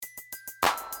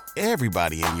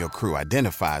Everybody in your crew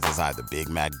identifies as either Big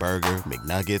Mac Burger,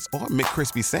 McNuggets, or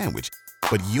McCrispy Sandwich.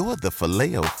 But you're the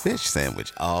Filet-O-Fish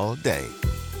Sandwich all day.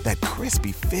 That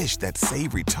crispy fish, that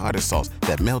savory tartar sauce,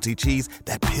 that melty cheese,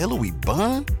 that pillowy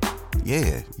bun.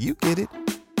 Yeah, you get it.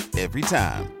 Every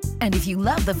time. And if you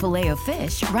love the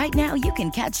Filet-O-Fish, right now you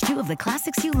can catch 2 of the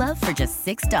classics you love for just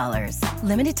 $6.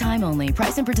 Limited time only.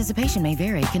 Price and participation may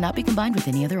vary. Cannot be combined with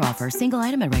any other offer. Single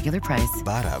item at regular price.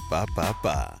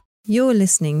 Ba-da-ba-ba-ba. You're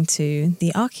listening to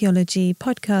the Archaeology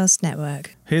Podcast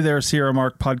Network. Hey there, Sierra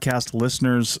Mark podcast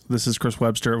listeners. This is Chris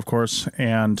Webster, of course,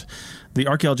 and the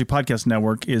Archaeology Podcast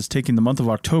Network is taking the month of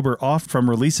October off from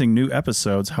releasing new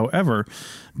episodes. However,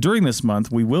 during this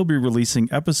month, we will be releasing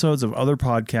episodes of other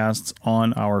podcasts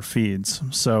on our feeds.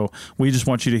 So we just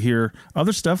want you to hear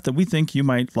other stuff that we think you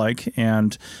might like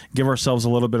and give ourselves a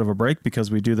little bit of a break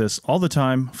because we do this all the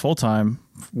time, full time,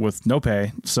 with no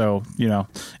pay. So,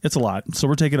 it's a lot. So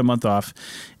we're taking a month off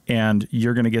and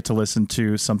you're going to get to listen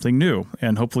to something new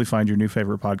and hopefully find your new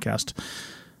favorite podcast.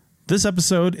 This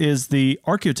episode is the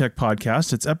ArchaeoTech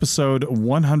podcast. It's episode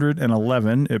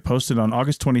 111. It posted on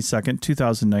August 22nd,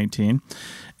 2019.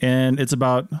 And it's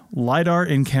about LIDAR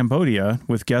in Cambodia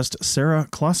with guest Sarah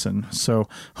Klassen. So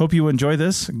hope you enjoy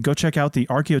this. Go check out the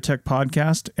ArchaeoTech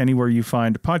podcast anywhere you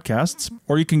find podcasts,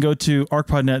 or you can go to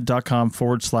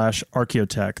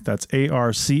archpodnet.com/archaeotech. That's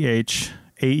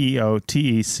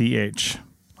ARCHAEOTECH.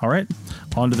 All right,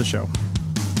 on to the show.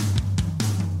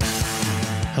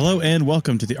 Hello and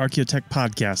welcome to the ArchaeoTech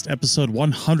Podcast, episode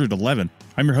 111.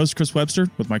 I'm your host, Chris Webster,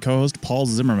 with my co-host, Paul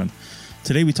Zimmerman.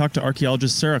 Today we talk to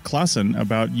archaeologist Sarah Klassen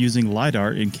about using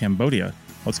LIDAR in Cambodia.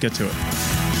 Let's get to it.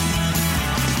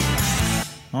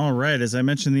 All right, as I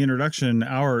mentioned in the introduction,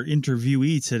 our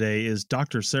interviewee today is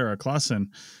Dr. Sarah Klassen.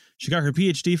 She got her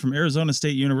PhD from Arizona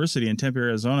State University in Tempe,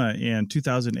 Arizona in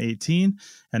 2018,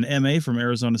 an MA from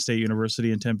Arizona State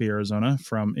University in Tempe, Arizona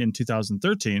in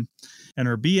 2013, and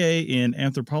her BA in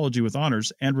Anthropology with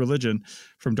Honors and Religion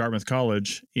from Dartmouth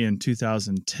College in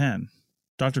 2010.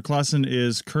 Dr. Klassen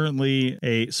is currently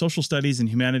a Social Studies and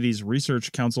Humanities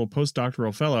Research Council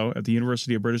postdoctoral fellow at the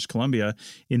University of British Columbia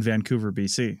in Vancouver,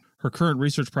 BC. Her current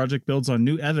research project builds on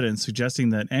new evidence suggesting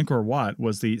that Angkor Wat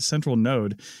was the central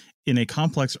node in a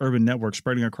complex urban network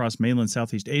spreading across mainland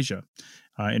Southeast Asia.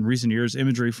 In recent years,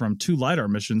 imagery from 2 LIDAR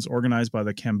missions organized by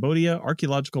the Cambodia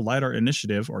Archaeological LIDAR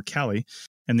Initiative, or CALI,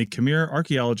 and the Khmer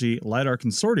Archaeology LIDAR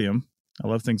Consortium, I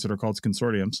love things that are called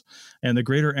consortiums, and the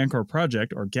Greater Angkor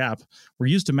Project, or GAP, were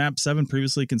used to map 7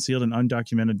 previously concealed and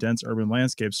undocumented dense urban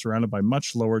landscapes surrounded by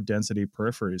much lower density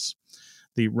peripheries.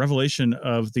 The revelation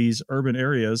of these urban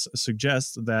areas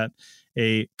suggests that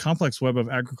a complex web of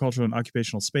agricultural and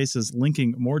occupational spaces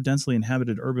linking more densely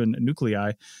inhabited urban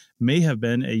nuclei may have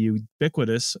been a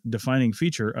ubiquitous defining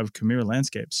feature of Khmer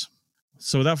landscapes.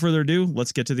 So without further ado,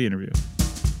 let's get to the interview.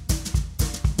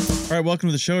 All right, welcome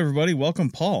to the show, everybody.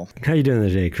 Welcome, Paul. How you doing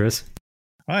today, Chris?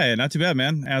 Hi, not too bad,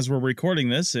 man. As we're recording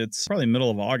this, it's probably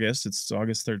middle of August. It's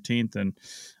August 13th, and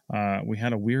we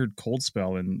had a weird cold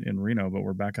spell in Reno, but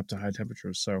we're back up to high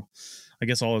temperatures. So I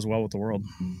guess all is well with the world.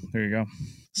 There you go.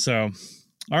 So,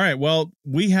 all right. Well,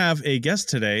 we have a guest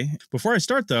today. Before I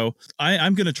start, though,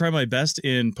 I'm going to try my best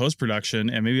in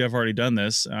post-production, and maybe I've already done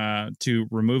this, to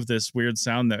remove this weird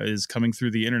sound that is coming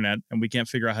through the internet, and we can't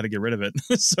figure out how to get rid of it.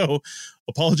 So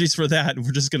apologies for that.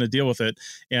 We're just going to deal with it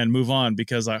and move on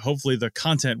because hopefully the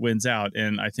content wins out,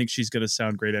 and I think she's going to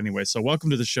sound great anyway. So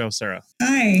welcome to the show, Sarah.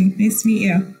 Hi, nice to meet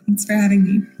you. Thanks for having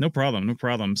me. No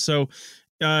problem. So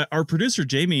our producer,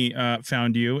 Jamie,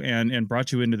 found you and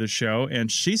brought you into the show,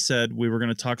 and she said we were going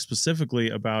to talk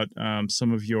specifically about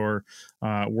some of your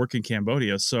work in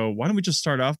Cambodia. So why don't we just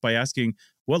start off by asking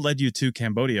what led you to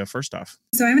Cambodia first off?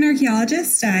 So I'm an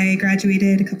archaeologist. I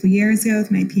graduated a couple of years ago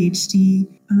with my PhD.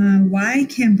 Why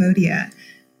Cambodia?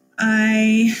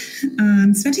 I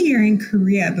spent a year in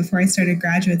Korea before I started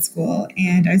graduate school,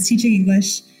 and I was teaching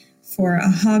English for a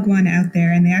hagwon out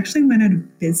there, and they actually went out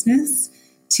of business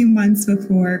 2 months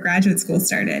before graduate school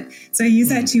started. So I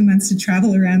used that 2 months to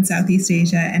travel around Southeast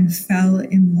Asia and fell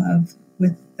in love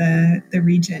with the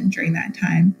region during that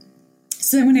time.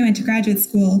 So then when I went to graduate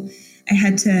school, I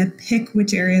had to pick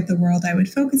which area of the world I would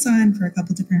focus on for a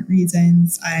couple different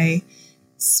reasons. I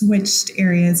switched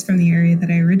areas from the area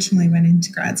that I originally went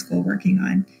into grad school working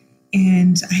on.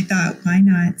 And I thought, why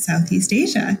not Southeast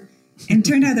Asia? And it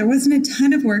turned out there wasn't a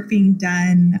ton of work being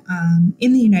done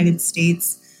in the United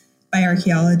States by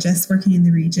archaeologists working in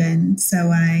the region.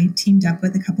 So I teamed up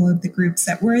with a couple of the groups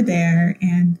that were there,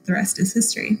 and the rest is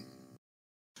history.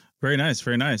 Very nice.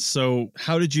 Very nice. So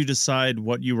how did you decide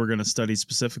what you were going to study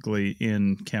specifically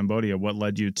in Cambodia? What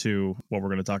led you to what we're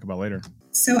going to talk about later?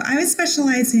 So I was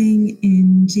specializing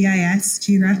in GIS,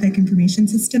 Geographic Information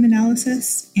System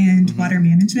Analysis, and water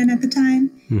management at the time.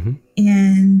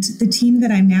 And the team that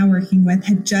I'm now working with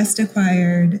had just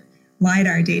acquired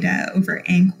LIDAR data over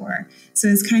Angkor. So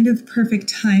it's kind of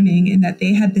perfect timing in that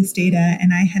they had this data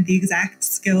and I had the exact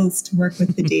skills to work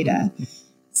with the data.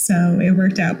 So it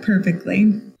worked out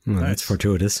perfectly. Well, that's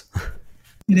fortuitous.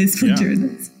 It is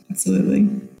fortuitous. Yeah. Absolutely.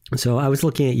 So I was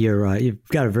looking at your, you've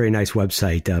got a very nice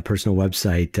website, personal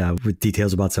website with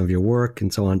details about some of your work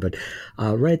and so on. But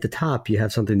right at the top, you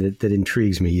have something that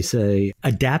intrigues me. You say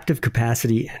adaptive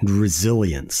capacity and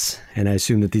resilience. And I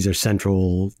assume that these are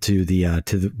central to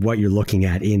what you're looking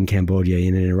at in Cambodia,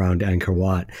 in and around Angkor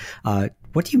Wat.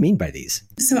 What do you mean by these?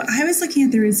 So I was looking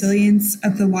at the resilience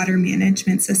of the water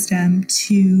management system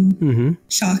to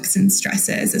shocks and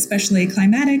stresses, especially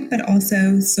climatic, but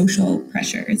also social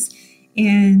pressures.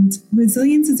 And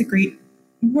resilience is a great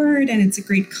word, and it's a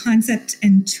great concept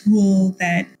and tool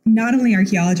that not only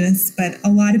archaeologists, but a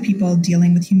lot of people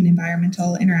dealing with human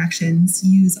environmental interactions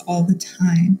use all the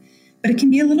time. But it can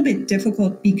be a little bit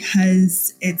difficult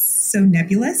because it's so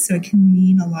nebulous. So it can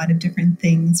mean a lot of different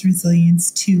things.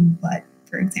 Resilience to what,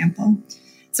 for example?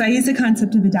 So I use the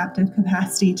concept of adaptive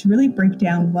capacity to really break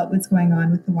down what was going on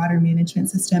with the water management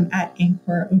system at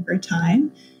Angkor over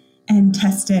time and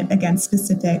test it against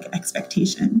specific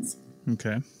expectations.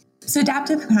 Okay. So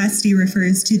adaptive capacity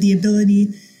refers to the ability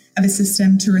of a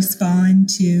system to respond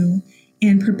to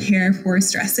and prepare for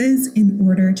stresses in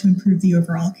order to improve the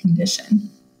overall condition.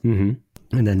 And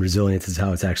then resilience is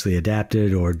how it's actually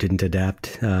adapted or didn't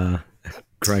adapt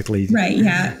correctly. Right,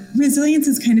 yeah. Resilience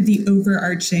is kind of the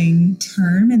overarching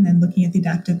term, and then looking at the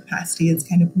adaptive capacity is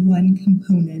kind of one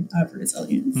component of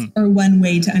resilience or one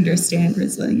way to understand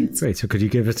resilience. Great. So could you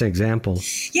give us an example?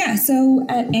 Yeah. So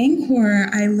at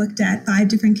Angkor, I looked at 5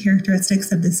 different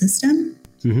characteristics of the system.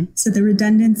 So the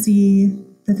redundancy,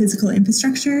 the physical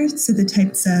infrastructure, so the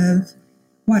types of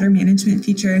water management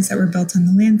features that were built on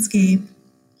the landscape,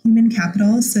 human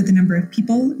capital, so the number of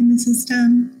people in the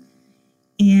system,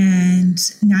 and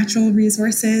natural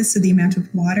resources, so the amount of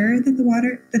water that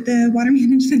the water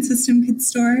management system could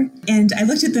store. And I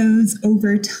looked at those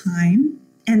over time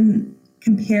and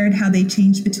compared how they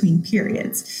changed between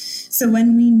periods. So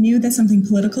when we knew that something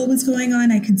political was going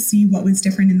on, I could see what was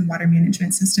different in the water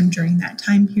management system during that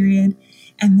time period.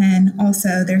 And then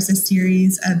also there's a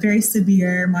series of very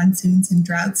severe monsoons and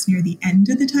droughts near the end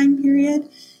of the time period.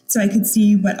 So I could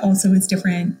see what also is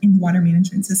different in the water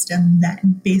management system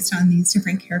then based on these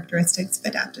different characteristics of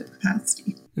adaptive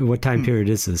capacity. What time period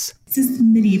is this? This is the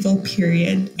medieval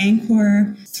period.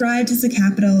 Angkor thrived as the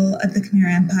capital of the Khmer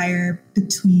Empire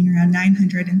between around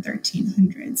 900 and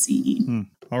 1300 CE.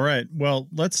 All right. Well,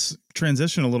 let's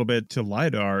transition a little bit to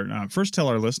LIDAR. First, tell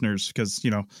our listeners, because,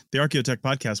 the ArchaeoTech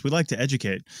podcast, we like to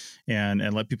educate and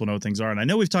let people know what things are. And I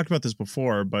know we've talked about this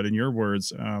before, but in your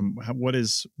words, what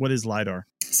is LIDAR?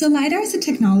 So LIDAR is a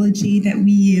technology that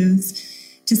we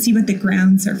use to see what the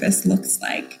ground surface looks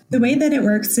like. The way that it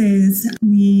works is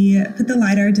we put the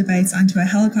LIDAR device onto a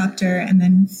helicopter and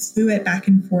then flew it back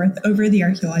and forth over the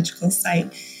archaeological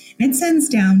site. And it sends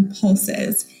down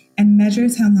pulses and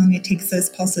measures how long it takes those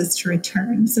pulses to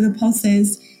return. So the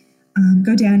pulses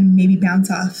go down and maybe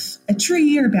bounce off a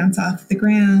tree or bounce off the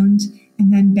ground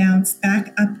and then bounce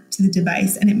back up to the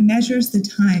device. And it measures the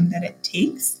time that it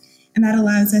takes. And that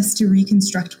allows us to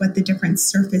reconstruct what the different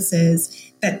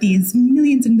surfaces that these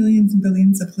millions and millions and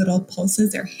billions of little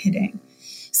pulses are hitting.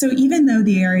 So even though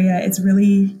the area is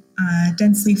really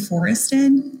densely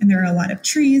forested and there are a lot of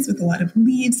trees with a lot of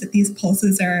leaves that these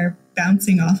pulses are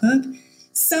bouncing off of,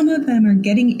 some of them are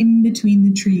getting in between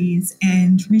the trees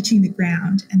and reaching the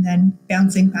ground and then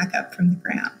bouncing back up from the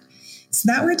ground. So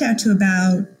that worked out to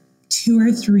about 2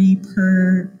 or 3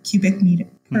 per cubic meter.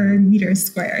 Per meter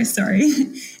square, sorry.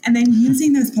 And then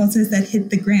using those pulses that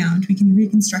hit the ground, we can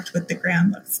reconstruct what the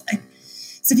ground looks like.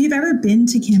 So if you've ever been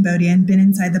to Cambodia and been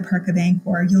inside the Park of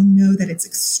Angkor, you'll know that it's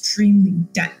extremely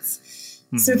dense.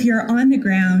 So if you're on the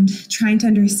ground trying to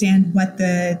understand what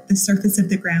the surface of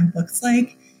the ground looks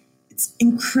like, it's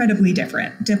incredibly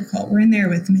difficult. We're in there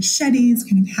with machetes,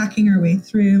 kind of hacking our way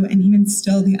through, and even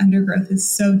still the undergrowth is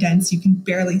so dense you can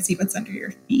barely see what's under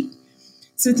your feet.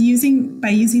 So by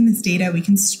using this data, we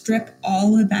can strip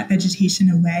all of that vegetation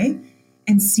away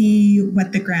and see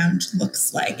what the ground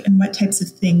looks like and what types of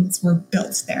things were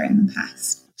built there in the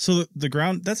past. So the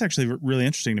ground, that's actually really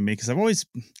interesting to me because I've always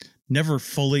never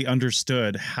fully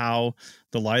understood how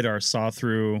the LIDAR saw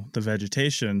through the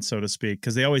vegetation, so to speak,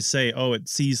 because they always say, oh, it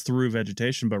sees through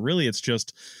vegetation, but really it's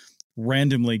just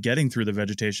randomly getting through the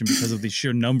vegetation because of the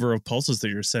sheer number of pulses that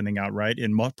you're sending out, right?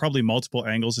 In probably multiple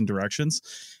angles and directions.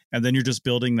 And then you're just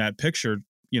building that picture,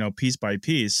 piece by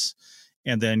piece,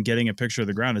 and then getting a picture of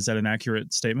the ground. Is that an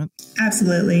accurate statement?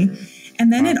 Absolutely.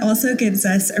 And then it also gives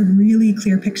us a really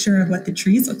clear picture of what the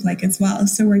trees look like as well.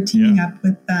 So we're teaming up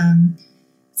with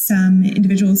some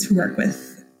individuals who work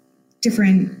with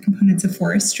different components of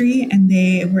forestry, and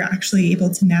they were actually able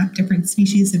to map different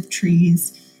species of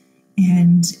trees.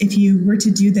 And if you were to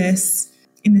do this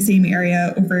in the same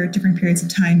area over different periods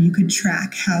of time, you could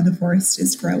track how the forest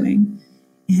is growing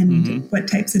and what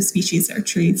types of species or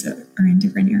trees are in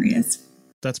different areas.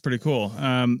 That's pretty cool.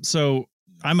 So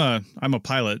I'm a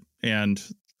pilot, and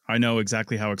I know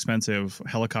exactly how expensive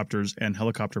helicopters and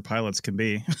helicopter pilots can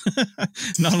be.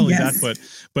 Not only that,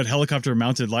 but helicopter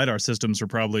mounted LIDAR systems are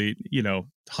probably,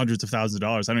 hundreds of thousands of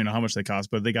dollars. I don't even know how much they cost,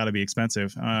 but they got to be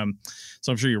expensive. So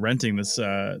I'm sure you're renting this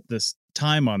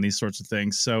time on these sorts of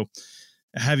things. So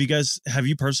have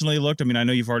you personally looked? I mean, I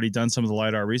know you've already done some of the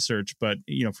LIDAR research, but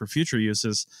for future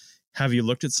uses, have you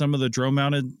looked at some of the drone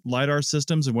mounted LIDAR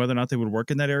systems and whether or not they would work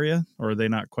in that area, or are they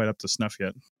not quite up to snuff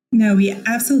yet? No, we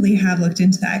absolutely have looked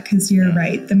into that, because you're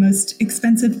right. The most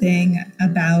expensive thing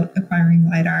about acquiring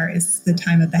LIDAR is the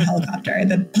time of the helicopter,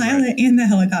 the pilot and the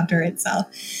helicopter itself.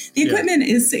 The equipment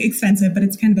is expensive, but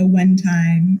it's kind of a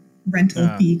one-time rental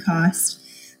fee cost.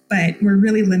 But we're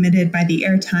really limited by the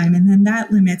airtime, and then that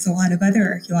limits a lot of other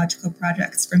archaeological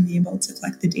projects from being able to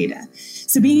collect the data.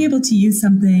 So being able to use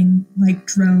something like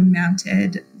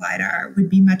drone-mounted LIDAR would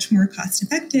be much more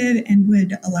cost-effective and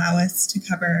would allow us to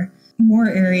cover more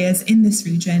areas in this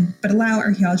region, but allow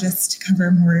archaeologists to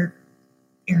cover more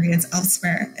areas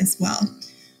elsewhere as well.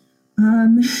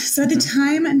 So at the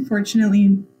time,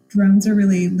 unfortunately, drones are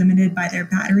really limited by their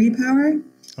battery power.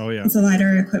 Oh, yeah. So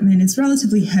LIDAR equipment is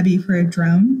relatively heavy for a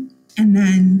drone. And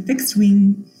then fixed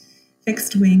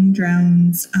wing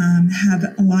drones have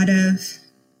a lot of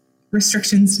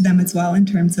restrictions to them as well in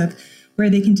terms of where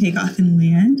they can take off and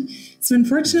land. So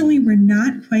unfortunately, we're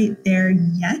not quite there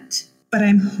yet, but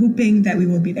I'm hoping that we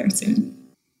will be there soon.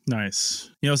 Nice.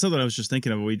 Something I was just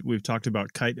thinking of, we've talked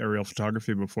about kite aerial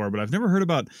photography before, but I've never heard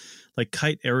about like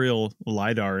kite aerial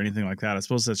LIDAR or anything like that. I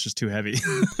suppose that's just too heavy.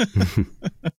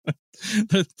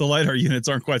 The LIDAR units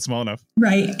aren't quite small enough.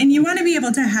 Right. And you want to be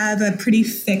able to have a pretty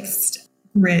fixed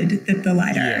grid that the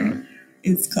LIDAR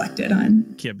is collected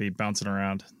on. Can't be bouncing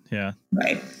around. Yeah.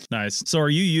 Right. Nice. So are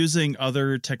you using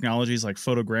other technologies like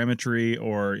photogrammetry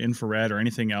or infrared or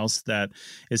anything else that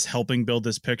is helping build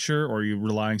this picture, or are you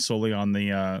relying solely on the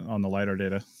LIDAR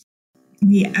data?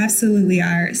 We absolutely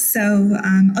are. So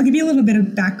I'll give you a little bit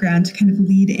of background to kind of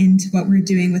lead into what we're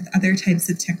doing with other types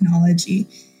of technology.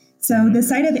 So the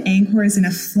site of Angkor is in a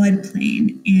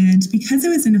floodplain, and because it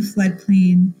was in a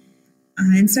floodplain,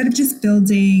 instead of just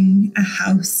building a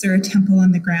house or a temple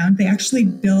on the ground, they actually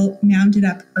mounded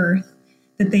up earth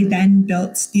that they then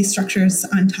built these structures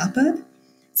on top of.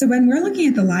 So when we're looking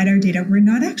at the LIDAR data, we're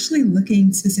not actually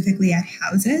looking specifically at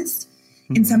houses.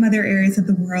 In some other areas of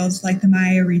the world, like the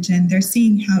Maya region, they're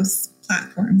seeing house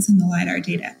platforms in the LIDAR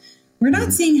data. We're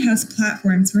not seeing house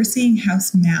platforms, we're seeing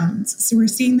house mounds. So we're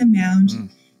seeing the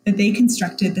mound that they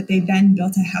constructed that they then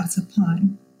built a house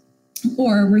upon.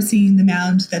 Or we're seeing the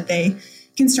mound that they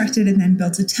constructed and then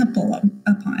built a temple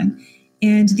upon.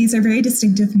 And these are very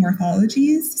distinctive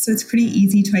morphologies, so it's pretty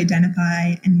easy to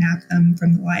identify and map them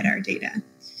from the LIDAR data.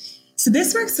 So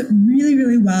this works really,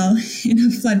 really well in a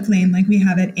floodplain like we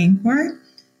have at Angkor.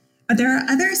 But there are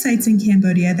other sites in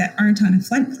Cambodia that aren't on a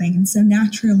floodplain, so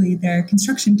naturally their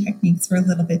construction techniques were a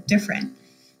little bit different.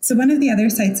 So one of the other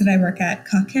sites that I work at,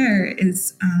 Kalker,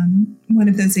 is one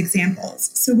of those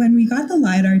examples. So when we got the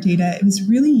LIDAR data, it was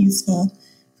really useful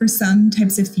for some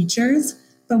types of features,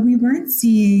 but we weren't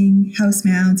seeing house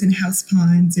mounds and house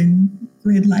ponds and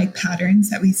grid-like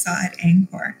patterns that we saw at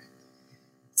Angkor.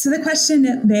 So the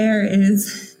question there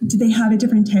is, do they have a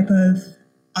different type of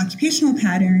occupational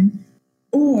pattern,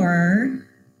 or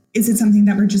is it something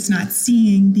that we're just not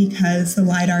seeing because the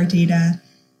LIDAR data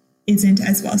isn't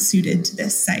as well suited to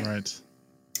this site? Right.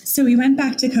 So we went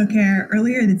back to Kalker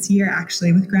earlier this year,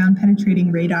 actually, with ground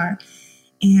penetrating radar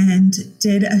and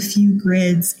did a few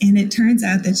grids. And it turns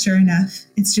out that, sure enough,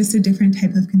 it's just a different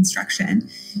type of construction.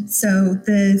 So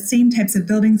the same types of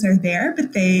buildings are there,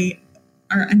 but they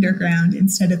are underground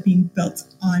instead of being built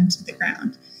onto the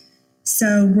ground.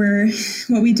 So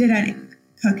what we did at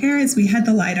Kalker is we had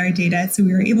the LIDAR data, so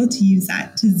we were able to use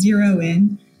that to zero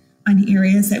in on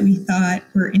areas that we thought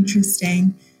were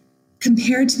interesting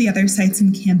compared to the other sites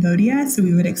in Cambodia. So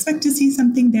we would expect to see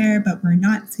something there, but we're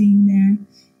not seeing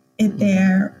it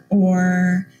there.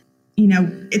 Or,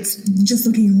 it's just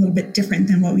looking a little bit different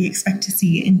than what we expect to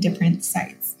see in different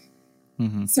sites.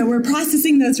 Mm-hmm. So we're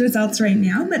processing those results right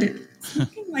now, but it's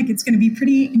looking like it's going to be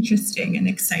pretty interesting and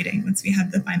exciting once we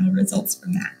have the final results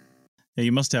from that. Yeah,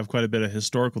 you must have quite a bit of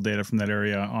historical data from that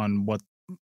area on what,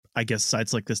 I guess,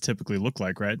 sites like this typically look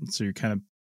like, right? So you're kind of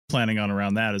planning on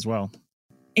around that as well.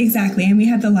 Exactly. And we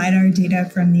have the LIDAR data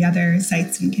from the other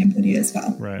sites in Cambodia as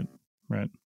well. Right.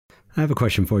 I have a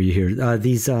question for you here.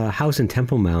 These house and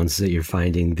temple mounds that you're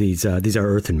finding, these are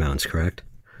earthen mounds, correct?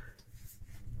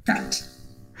 Correct.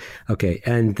 Okay.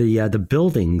 And the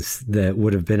buildings that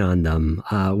would have been on them,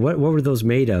 what were those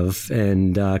made of?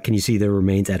 And can you see their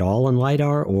remains at all on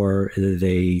LIDAR, or are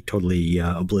they totally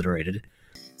obliterated?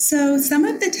 So some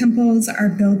of the temples are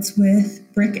built with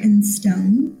brick and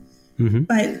stone,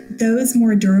 but those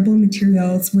more durable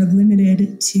materials were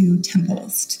limited to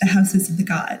temples, to the houses of the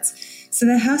gods. So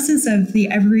the houses of the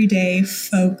everyday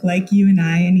folk like you and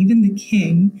I, and even the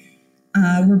king,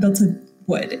 were built of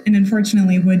wood. And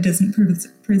unfortunately, wood doesn't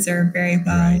preserve very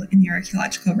well in the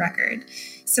archaeological record.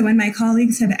 So when my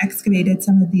colleagues have excavated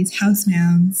some of these house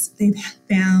mounds, they've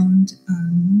found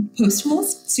post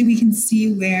holes so we can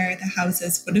see where the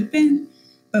houses would have been,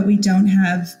 but we don't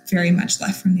have very much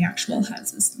left from the actual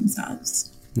houses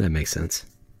themselves. That makes sense.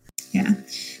 Yeah.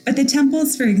 But the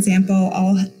temples, for example,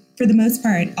 for the most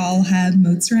part, all have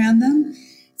moats around them.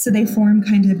 So they form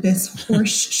kind of this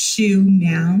horseshoe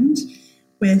mound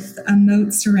with a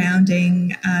moat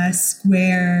surrounding a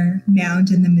square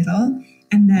mound in the middle,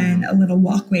 and then a little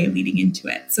walkway leading into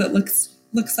it. So it looks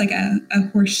like a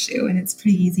horseshoe, and it's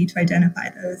pretty easy to identify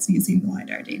those using the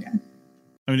LIDAR data.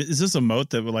 I mean, is this a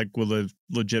moat that would have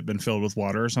legit been filled with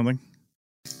water or something?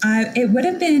 It would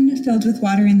have been filled with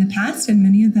water in the past, and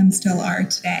many of them still are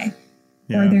today.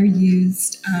 Yeah. Or they're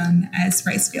used as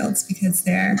rice fields because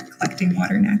they're collecting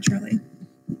water naturally.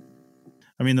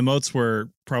 I mean, the moats were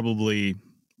probably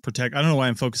I don't know why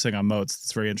I'm focusing on moats.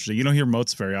 It's very interesting. You don't hear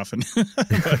moats very often,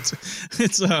 but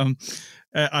it's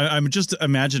I'm just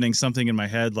imagining something in my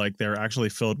head like they're actually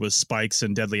filled with spikes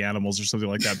and deadly animals or something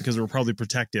like that because they were probably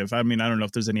protective. I mean, I don't know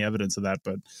if there's any evidence of that,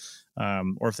 but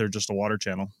or if they're just a water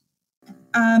channel.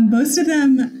 Most of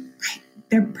them,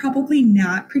 they're probably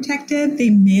not protective.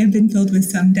 They may have been filled with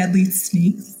some deadly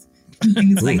snakes and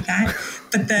things like that.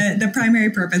 But the primary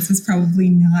purpose was probably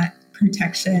not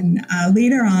protection.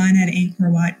 Later on at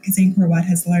Angkor Wat, because Angkor Wat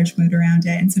has a large moat around it,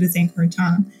 and so does Angkor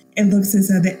Thom, it looks as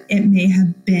though that it may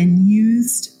have been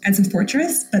used as a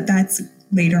fortress, but that's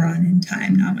later on in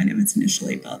time, not when it was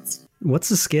initially built. What's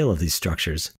the scale of these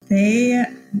structures? They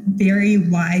vary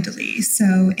widely.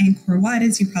 So Angkor Wat,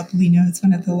 as you probably know, is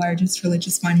one of the largest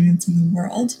religious monuments in the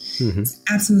world. Mm-hmm. It's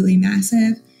absolutely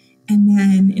massive. And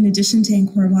then in addition to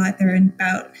Angkor Wat, there are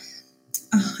about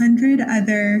 100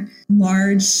 other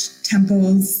large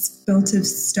temples built of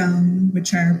stone,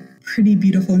 which are pretty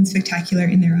beautiful and spectacular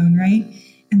in their own right.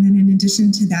 And then in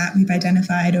addition to that, we've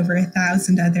identified over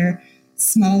 1,000 other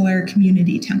smaller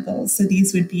community temples. So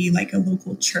these would be like a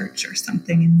local church or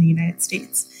something in the United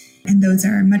States. And those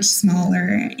are much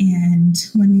smaller. And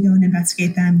when we go and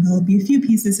investigate them, there'll be a few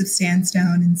pieces of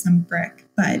sandstone and some brick,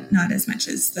 but not as much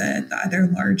as the other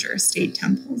larger state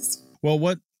temples. Well,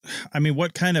 what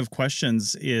kind of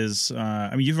questions is,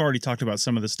 you've already talked about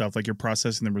some of the stuff, like you're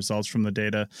processing the results from the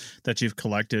data that you've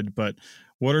collected, but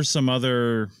what are some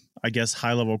other, I guess,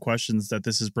 high-level questions that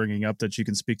this is bringing up that you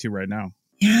can speak to right now?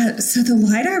 Yeah, so the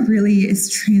LIDAR really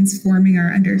is transforming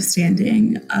our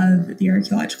understanding of the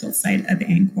archaeological site of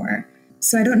Angkor.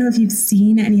 So I don't know if you've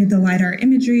seen any of the LIDAR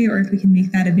imagery or if we can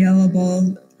make that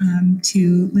available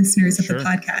to listeners of the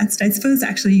podcast. I suppose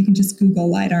actually you can just Google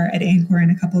LIDAR at Angkor,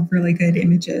 and a couple of really good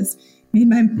images made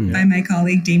by my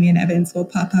colleague Damien Evans will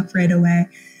pop up right away.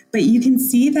 But you can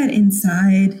see that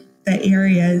inside the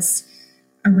areas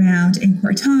around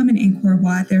Angkor Thom and Angkor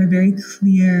Wat, there are very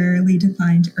clearly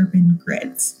defined urban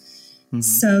grids. Mm-hmm.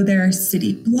 So there are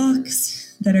city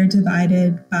blocks that are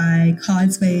divided by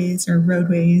causeways or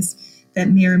roadways that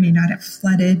may or may not have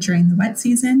flooded during the wet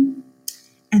season.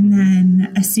 And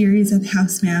then a series of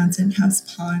house mounds and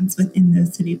house ponds within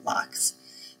those city blocks.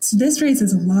 So this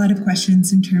raises a lot of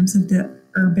questions in terms of the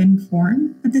urban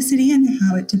form of the city and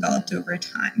how it developed over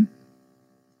time.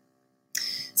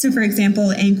 So, for example,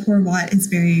 Angkor Wat is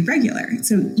very regular.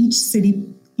 So each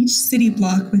city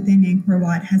block within Angkor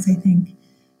Wat has, I think,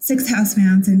 6 house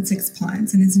mounds and 6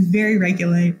 ponds, and it's very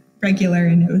regular,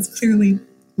 and it was clearly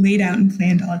laid out and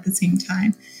planned all at the same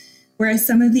time. Whereas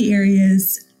some of the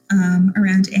areas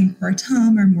around Angkor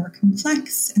Thom are more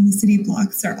complex, and the city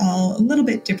blocks are all a little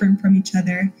bit different from each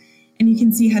other, and you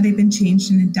can see how they've been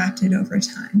changed and adapted over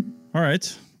time. All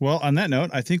right. Well, on that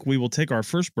note, I think we will take our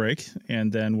first break,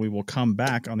 and then we will come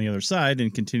back on the other side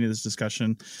and continue this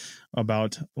discussion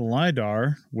about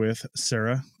LIDAR with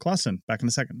Sarah Klassen. Back in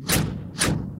a second.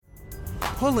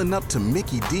 Pulling up to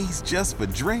Mickey D's just for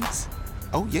drinks?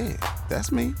 Oh yeah,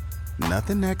 that's me.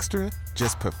 Nothing extra,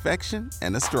 just perfection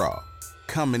and a straw.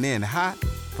 Coming in hot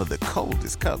for the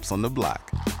coldest cups on the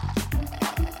block.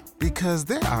 Because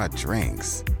there are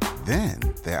drinks. Then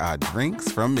there are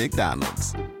drinks from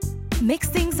McDonald's. Mix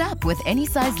things up with any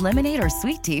size lemonade or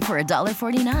sweet tea for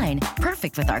 $1.49.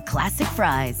 Perfect with our classic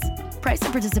fries. Price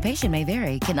and participation may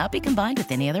vary. Cannot be combined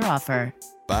with any other offer.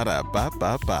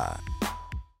 Ba-da-ba-ba-ba.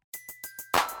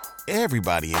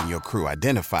 Everybody in your crew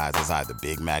identifies as either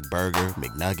Big Mac Burger,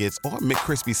 McNuggets, or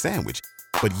McCrispy Sandwich.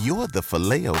 But you're the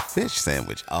Filet-O-Fish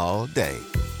Sandwich all day.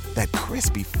 That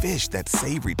crispy fish, that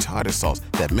savory tartar sauce,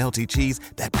 that melty cheese,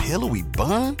 that pillowy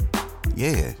bun.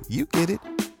 Yeah, you get it.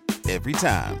 Every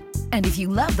time. And if you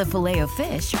love the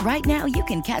Filet-O-Fish, right now you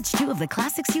can catch two of the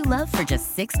classics you love for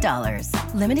just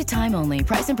 $6. Limited time only.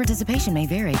 Price and participation may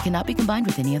vary. Cannot be combined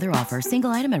with any other offer.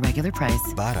 Single item at regular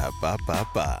price.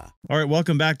 Ba-da-ba-ba-ba. All right,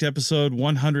 welcome back to episode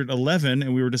 111,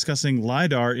 and we were discussing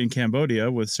LIDAR in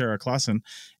Cambodia with Sarah Klassen.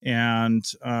 And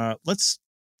let's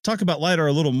talk about LIDAR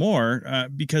a little more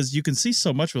because you can see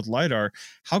so much with LIDAR.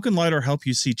 How can LIDAR help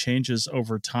you see changes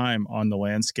over time on the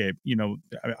landscape? You know,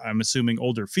 I'm assuming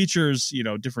older features, you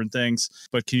know, different things,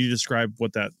 but can you describe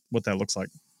what that looks like?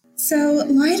 So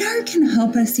LIDAR can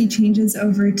help us see changes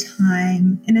over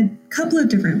time in a couple of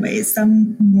different ways,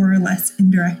 some more or less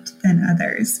indirect than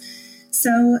others.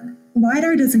 So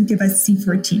LIDAR doesn't give us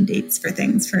C14 dates for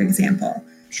things, for example.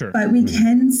 Sure. But we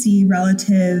can see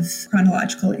relative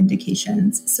chronological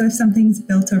indications. So if something's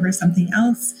built over something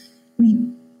else, we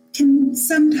can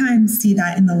sometimes see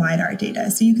that in the LIDAR data.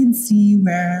 So you can see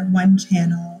where one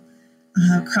channel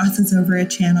crosses over a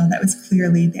channel that was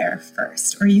clearly there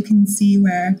first. Or you can see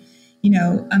where, you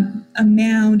know, a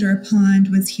mound or a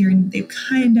pond was here and they've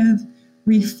kind of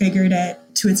refigured it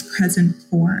to its present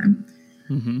form.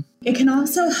 Mm-hmm. It can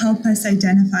also help us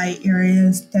identify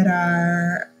areas that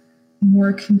are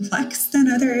more complex than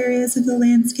other areas of the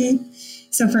landscape.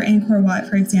 So for Angkor Wat,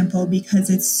 for example, because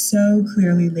it's so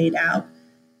clearly laid out,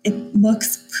 it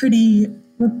looks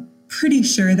we're pretty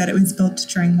sure that it was built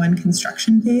during one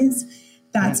construction phase.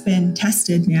 That's been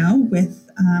tested now with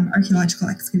archaeological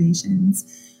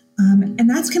excavations. And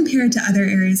that's compared to other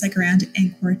areas like around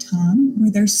Angkor Thom, where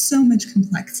there's so much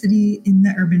complexity in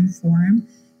the urban form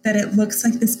that it looks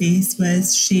like the space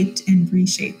was shaped and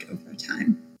reshaped over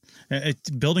time.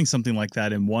 Building something like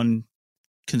that in one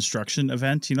construction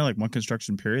event, you know, like one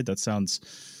construction period, that sounds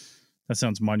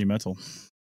monumental.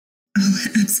 Oh,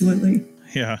 absolutely.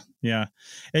 Yeah.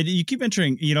 And you keep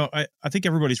mentioning, you know, I think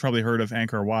everybody's probably heard of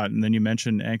Angkor Wat, and then you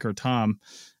mentioned Angkor Thom,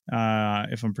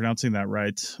 if I'm pronouncing that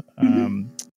right. Mm-hmm.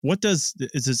 Does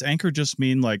Angkor just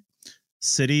mean like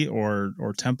city or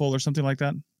temple or something like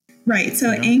that? Right. So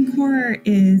Angkor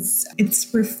it's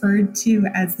referred to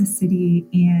as the city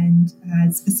and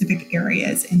as specific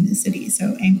areas in the city.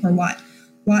 So Angkor Wat.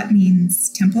 Wat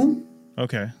means temple.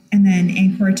 Okay. And then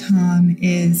Angkor Thom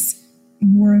is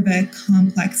more of a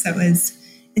complex that was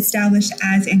established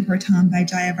as Angkor Thom by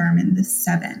Jayavarman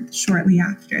VII, shortly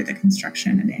after the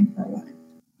construction of Angkor Wat.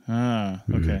 Ah,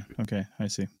 okay. Okay, I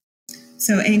see.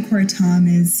 So Angkor Thom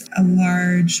is a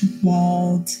large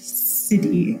walled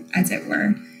city, as it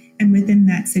were. And within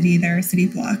that city, there are city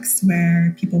blocks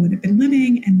where people would have been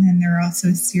living. And then there are also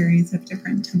a series of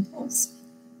different temples,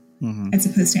 as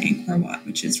opposed to Angkor Wat,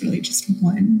 which is really just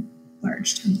one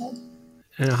large temple.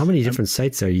 And how many different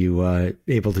sites are you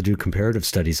able to do comparative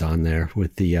studies on there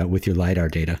with your LIDAR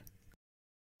data?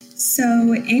 So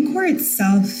Angkor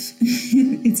itself,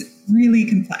 it's really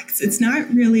complex. It's not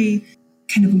really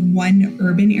kind of one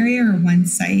urban area or one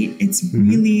site. It's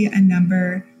really a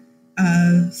number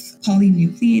of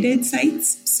polynucleated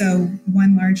sites. So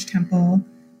one large temple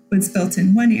was built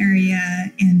in one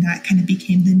area, and that kind of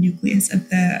became the nucleus of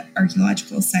the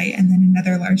archaeological site. And then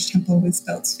another large temple was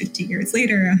built 50 years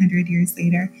later, 100 years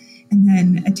later, and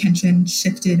then attention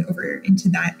shifted over into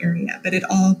that area. But it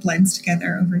all blends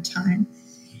together over time.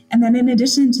 And then in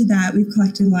addition to that, we've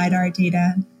collected LIDAR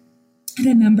data at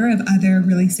a number of other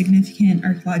really significant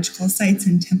archaeological sites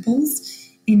and temples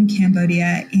in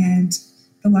Cambodia. And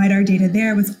the LIDAR data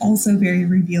there was also very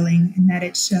revealing in that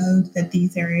it showed that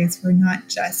these areas were not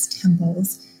just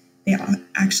temples. They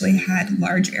actually had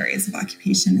large areas of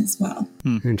occupation as well.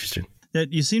 Interesting.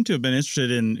 You seem to have been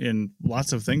interested in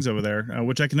lots of things over there,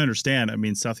 which I can understand. I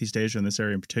mean, Southeast Asia and this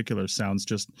area in particular sounds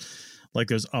just like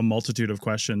there's a multitude of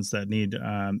questions that need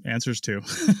answers to.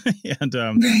 And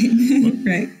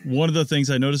right. One of the things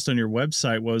I noticed on your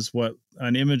website was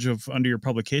an image of under your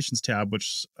publications tab,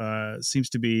 which seems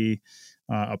to be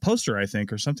a poster, I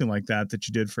think, or something like that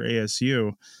you did for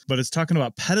ASU, but it's talking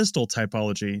about pedestal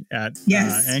typology at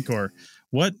Angkor.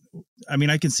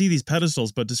 I can see these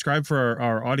pedestals, but describe for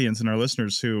our audience and our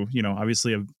listeners who,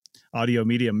 obviously have audio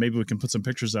medium. Maybe we can put some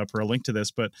pictures up or a link to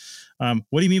this, but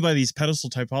what do you mean by these pedestal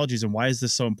typologies and why is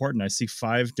this so important? I see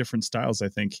 5 different styles, I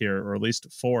think here, or at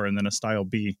least 4, and then a style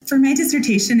B. For my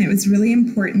dissertation, it was really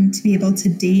important to be able to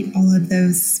date all of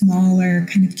those smaller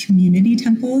kind of community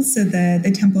temples. So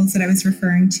the temples that I was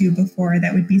referring to before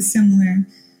that would be similar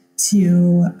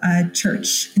to a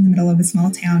church in the middle of a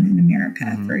small town in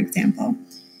America, for example.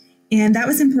 And that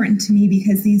was important to me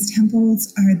because these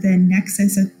temples are the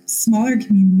nexus of smaller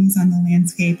communities on the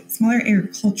landscape, smaller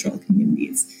agricultural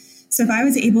communities. So if I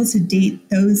was able to date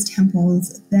those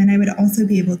temples, then I would also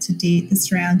be able to date the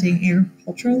surrounding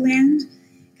agricultural land,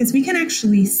 because we can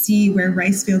actually see where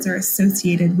rice fields are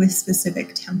associated with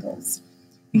specific temples.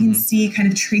 We can see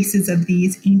kind of traces of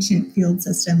these ancient field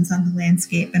systems on the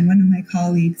landscape. And one of my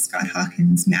colleagues, Scott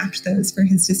Hawkins, mapped those for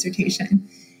his dissertation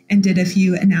and did a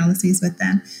few analyses with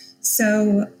them.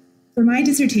 So for my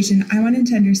dissertation, I wanted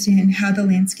to understand how the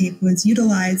landscape was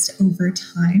utilized over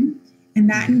time. And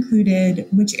that included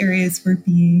which areas were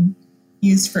being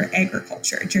used for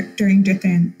agriculture during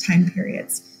different time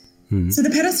periods. So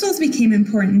the pedestals became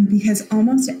important because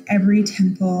almost every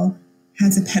temple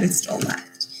has a pedestal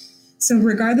left. So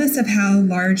regardless of how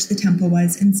large the temple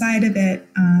was, inside of it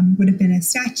would have been a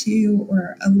statue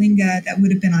or a linga that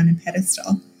would have been on a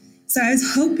pedestal. So I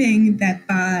was hoping that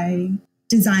by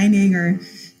designing or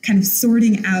kind of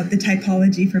sorting out the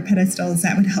typology for pedestals,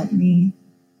 that would help me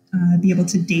be able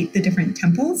to date the different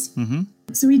temples.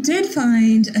 So we did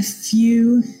find a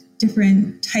few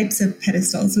different types of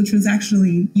pedestals, which was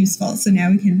actually useful. So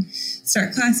now we can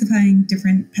start classifying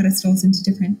different pedestals into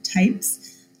different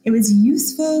types. It was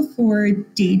useful for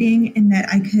dating in that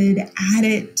I could add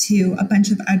it to a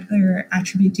bunch of other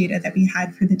attribute data that we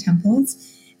had for the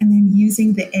temples. And then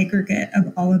using the aggregate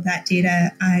of all of that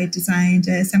data, I designed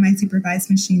a semi-supervised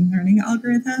machine learning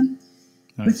algorithm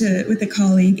with a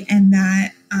colleague. And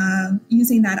that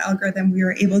using that algorithm, we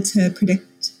were able to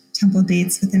predict temple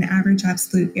dates with an average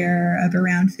absolute error of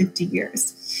around 50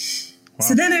 years. Wow.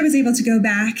 So then I was able to go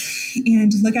back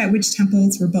and look at which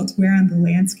temples were built where on the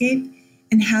landscape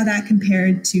and how that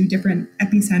compared to different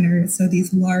epicenters. So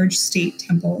these large state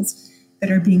temples that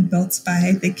are being built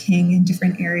by the king in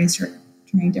different areas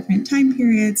during different time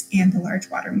periods and the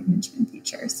large water management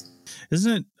features.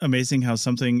 Isn't it amazing how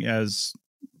something as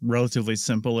relatively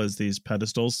simple as these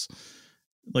pedestals,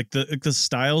 like the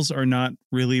styles are not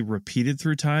really repeated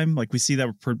through time? Like we see that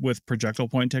with projectile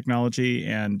point technology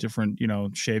and different,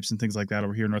 shapes and things like that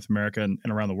over here in North America and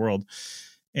around the world.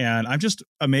 And I'm just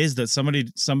amazed that somebody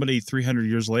 300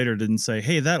 years later didn't say,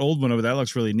 hey, that old one over there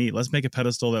looks really neat. Let's make a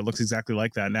pedestal that looks exactly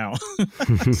like that now.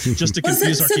 Just to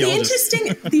confuse archaeologists.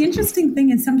 The interesting thing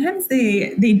is sometimes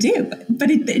they do,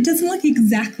 but it doesn't look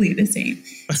exactly the same.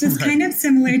 So it's kind of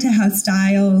similar to how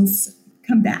styles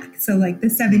come back. So like the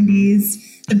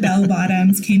 70s, the bell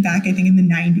bottoms came back, I think, in the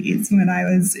 90s when I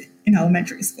was in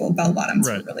elementary school. Bell bottoms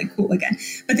were really cool again.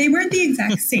 But they weren't the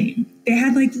exact same. They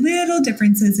had like little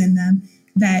differences in them.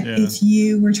 That if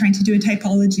you were trying to do a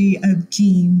typology of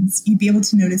jeans, you'd be able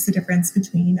to notice the difference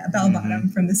between a bell bottom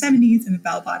from the 70s and a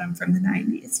bell bottom from the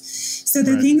 90s. So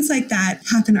the things like that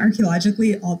happen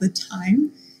archaeologically all the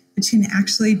time, which can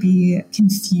actually be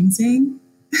confusing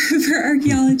for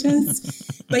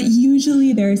archaeologists. But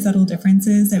usually there are subtle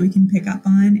differences that we can pick up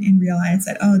on and realize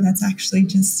that, oh, that's actually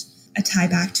just a tie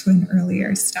back to an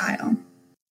earlier style.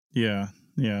 Yeah,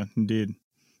 indeed.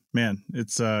 Man,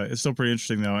 it's still pretty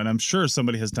interesting though, and I'm sure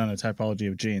somebody has done a typology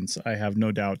of jeans. I have no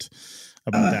doubt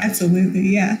about that. Absolutely,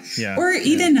 yeah. Or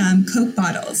even Coke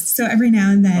bottles. So every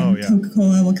now and then,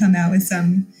 Coca-Cola will come out with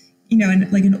some,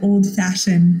 like an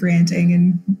old-fashioned branding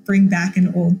and bring back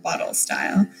an old bottle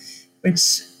style,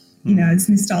 which is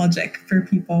nostalgic for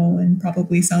people and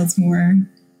probably sells more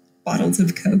bottles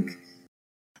of Coke.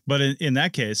 But in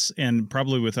that case, and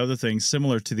probably with other things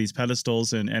similar to these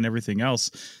pedestals and everything else,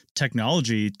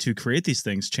 technology to create these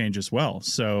things change as well.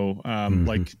 So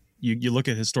like you look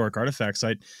at historic artifacts.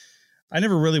 I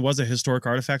never really was a historic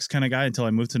artifacts kind of guy until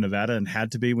I moved to Nevada and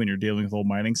had to be when you're dealing with old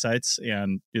mining sites.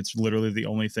 And it's literally the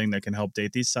only thing that can help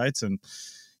date these sites. And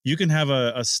you can have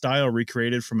a style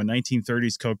recreated from a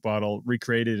 1930s Coke bottle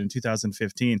recreated in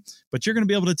 2015, but you're going to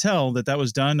be able to tell that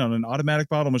was done on an automatic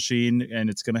bottle machine and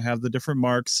it's going to have the different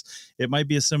marks. It might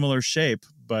be a similar shape,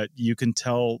 but you can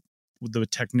tell the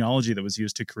technology that was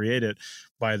used to create it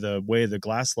by the way the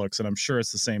glass looks. And I'm sure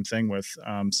it's the same thing with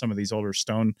some of these older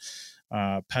stone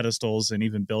pedestals and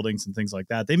even buildings and things like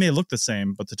that. They may look the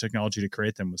same, but the technology to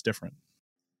create them was different.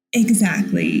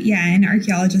 Exactly. Yeah. And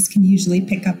archaeologists can usually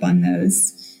pick up on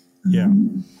those.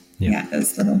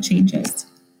 Those little changes.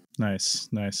 Nice.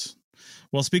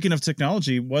 Well, speaking of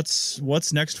technology, what's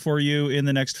next for you in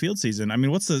the next field season? I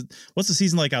mean, what's the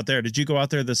season like out there? Did you go out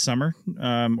there this summer,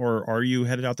 or are you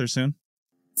headed out there soon?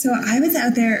 So I was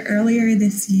out there earlier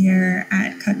this year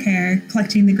at Klassen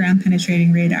collecting the ground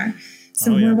penetrating radar.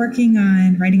 So we're working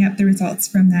on writing up the results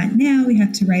from that now. We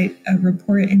have to write a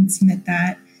report and submit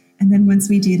that. And then once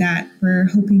we do that, we're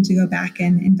hoping to go back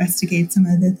and investigate some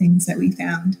of the things that we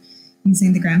found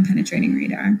using the ground penetrating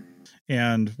radar.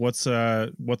 And what's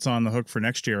on the hook for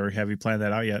next year, or have you planned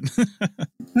that out yet?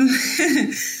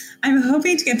 I'm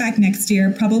hoping to get back next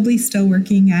year, probably still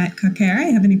working at Klassen. I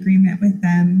have an agreement with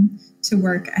them to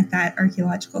work at that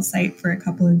archaeological site for a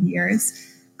couple of years.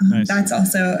 Nice. That's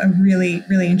also a really,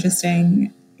 really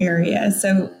interesting area.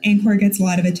 So Angkor gets a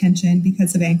lot of attention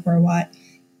because of Angkor Wat,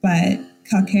 but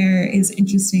Klassen is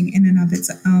interesting in and of its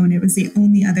own. It was the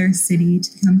only other city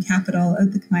to become capital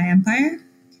of the Khmer Empire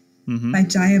by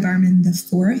Jayavarman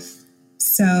IV.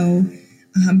 So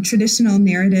traditional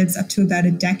narratives up to about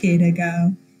a decade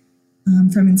ago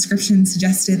from inscriptions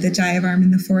suggested that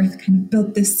Jayavarman IV kind of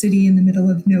built this city in the middle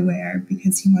of nowhere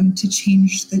because he wanted to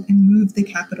change and move the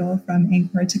capital from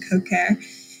Angkor to Klassen.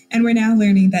 And we're now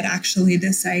learning that actually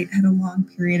the site had a long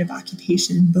period of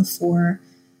occupation before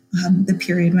the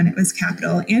period when it was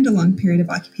capital, and a long period of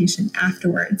occupation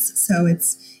afterwards. So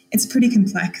it's pretty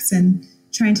complex, and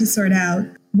trying to sort out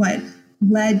what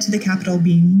led to the capital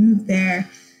being moved there,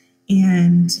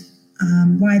 and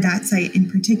why that site in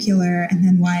particular, and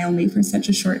then why only for such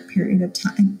a short period of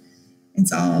time.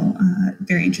 It's all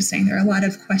very interesting. There are a lot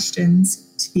of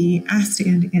questions to be asked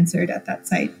and answered at that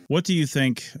site. What do you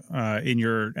think, in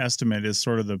your estimate, is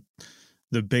sort of the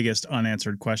biggest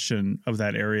unanswered question of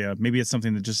that area? Maybe it's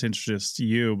something that just interests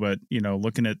you, but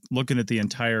looking at the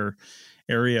entire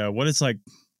area, what is like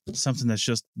something that's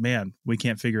just, man, we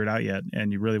can't figure it out yet,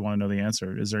 and you really want to know the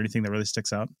answer? Is there anything that really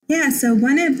sticks out? Yeah, so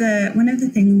one of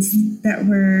the things that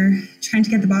we're trying to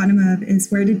get the bottom of is,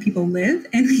 where did people live?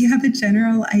 And we have a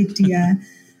general idea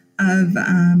of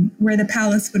where the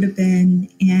palace would have been,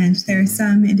 and there are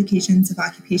some indications of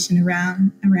occupation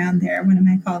around there. One of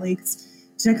my colleagues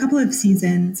did a couple of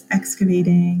seasons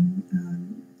excavating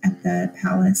at the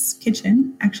palace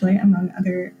kitchen, actually, among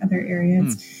other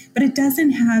areas. But it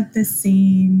doesn't have the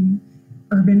same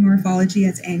urban morphology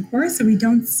as Angkor, so we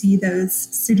don't see those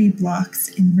city blocks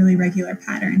in really regular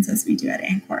patterns as we do at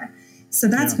Angkor. So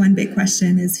that's one big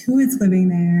question, is who is living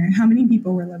there? How many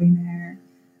people were living there?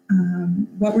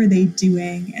 What were they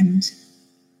doing? And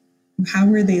how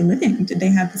were they living? Did they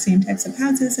have the same types of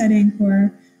houses at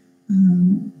Angkor?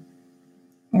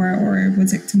 Or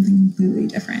was it something completely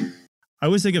different? I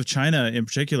always think of China in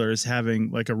particular as having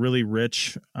like a really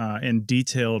rich and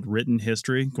detailed written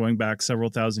history going back several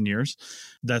thousand years.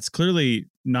 That's clearly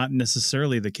not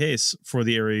necessarily the case for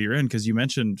the area you're in, because you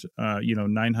mentioned,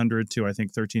 900 to I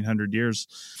think 1300 years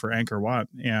for Angkor Wat,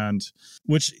 and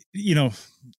which,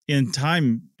 in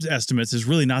time estimates is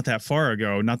really not that far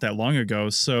ago, not that long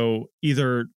ago. So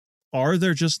either are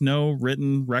there just no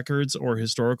written records or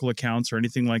historical accounts or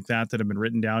anything like that have been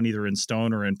written down either in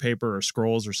stone or in paper or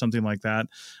scrolls or something like that?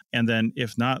 And then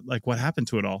if not, like, what happened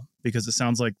to it all? Because it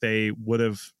sounds like they would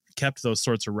have kept those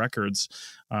sorts of records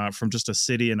from just a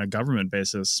city and a government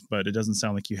basis, but it doesn't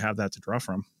sound like you have that to draw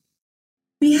from.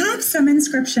 We have some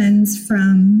inscriptions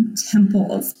from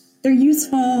temples. They're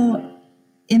useful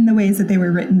in the ways that they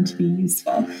were written to be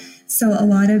useful. So a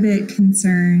lot of it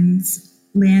concerns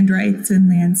land rights and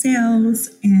land sales,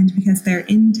 and because they're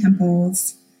in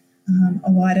temples, a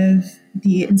lot of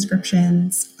the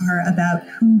inscriptions are about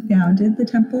who founded the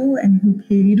temple and who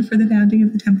paid for the founding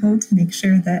of the temple, to make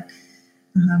sure that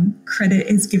credit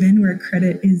is given where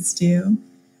credit is due.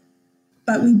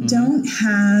 But we don't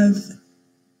have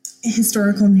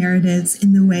historical narratives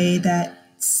in the way that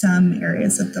some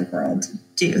areas of the world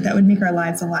do. That would make our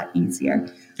lives a lot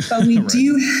easier. But we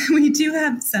do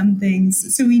have some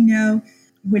things. So we know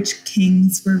which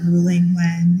kings were ruling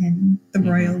when, and the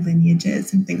royal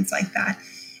lineages and things like that.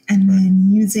 And then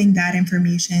using that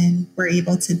information, we're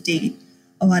able to date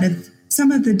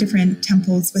some of the different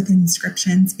temples with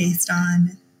inscriptions based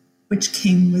on which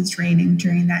king was reigning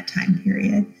during that time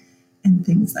period and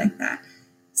things like that.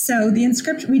 So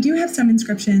we do have some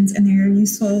inscriptions, and they're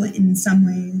useful in some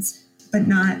ways, but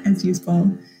not as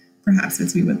useful perhaps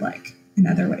as we would like in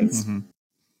other ways.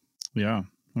 Yeah.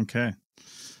 Okay.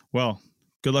 Well,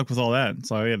 good luck with all that.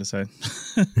 That's all I got to say.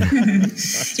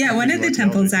 Yeah, one of the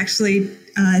temples actually,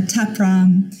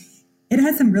 Tepram, it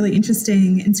has some really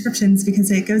interesting inscriptions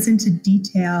because it goes into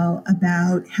detail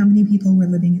about how many people were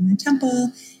living in the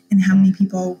temple and how many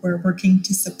people were working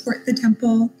to support the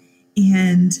temple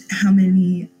and how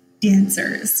many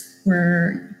dancers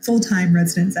were full-time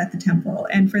residents at the temple.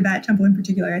 And for that temple in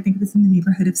particular, I think it was in the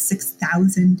neighborhood of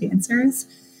 6,000 dancers.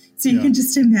 So you can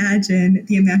just imagine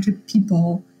the amount of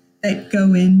people that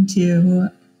went into,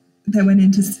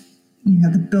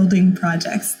 the building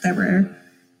projects that were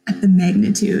at the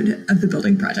magnitude of the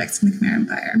building projects in the Khmer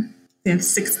Empire. They have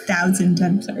 6,000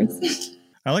 Templars.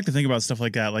 I like to think about stuff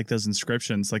like that, like those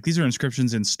inscriptions. Like these are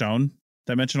inscriptions in stone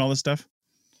that mention all this stuff.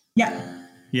 Yeah.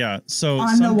 Yeah. So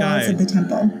on the walls of the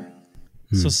temple.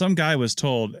 So some guy was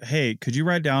told, hey, could you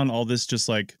write down all this just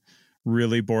like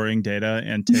really boring data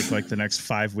and take like the next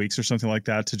 5 weeks or something like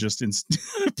that to just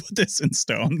put this in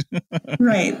stone?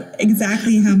 Right.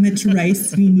 Exactly how much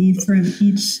rice we need from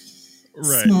each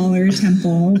smaller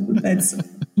temple that's,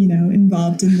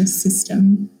 involved in this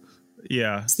system.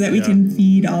 Yeah. So that we can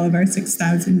feed all of our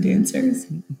 6,000 dancers.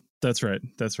 That's right.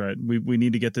 That's right. We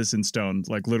need to get this in stone,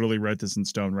 like literally write this in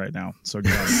stone right now. So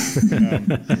get on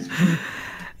it.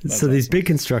 So these big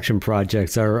construction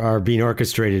projects are being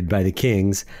orchestrated by the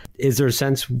kings. Is there a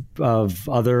sense of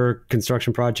other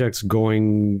construction projects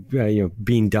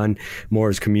being done more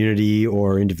as community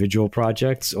or individual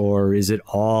projects, or is it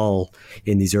all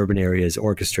in these urban areas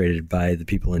orchestrated by the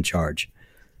people in charge?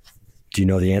 Do you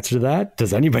know the answer to that?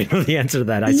 Does anybody know the answer to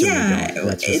that? I certainly don't.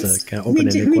 That's just a kind of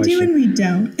open-ended question. We do and we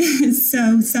don't.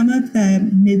 So some of the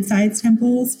mid-sized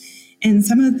temples and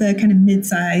some of the kind of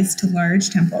mid-sized to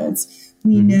large temples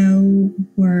we know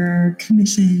were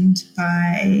commissioned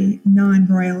by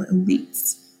non-royal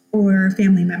elites or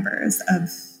family members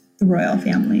of the royal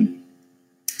family.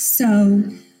 So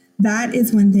that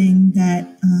is one thing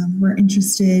that we're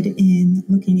interested in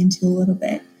looking into a little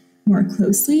bit more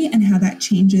closely and how that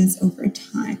changes over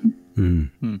time.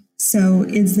 Mm-hmm. So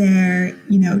is there,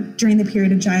 during the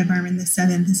period of Jayavarman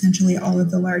VII, essentially all of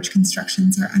the large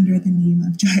constructions are under the name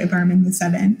of Jayavarman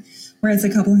VII, whereas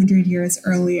a couple hundred years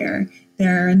earlier,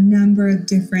 there are a number of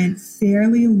different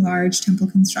fairly large temple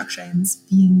constructions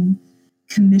being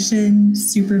commissioned,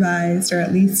 supervised, or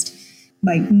at least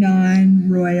like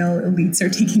non-royal elites are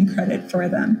taking credit for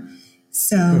them.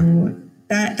 So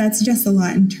that suggests a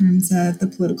lot in terms of the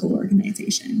political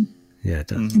organization. Yeah, it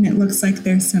does. And it looks like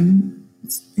there's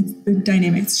the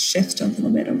dynamics shift a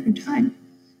little bit over time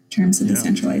in terms of the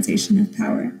centralization of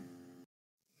power.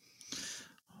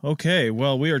 Okay,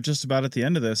 well, we are just about at the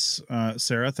end of this.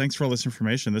 Sarah, thanks for all this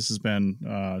information. This has been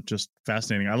just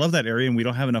fascinating. I love that area, and we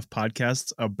don't have enough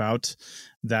podcasts about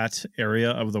that area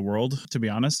of the world, to be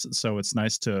honest. So it's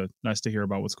nice to hear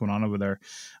about what's going on over there.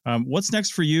 What's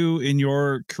next for you in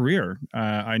your career?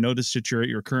 I noticed that you're at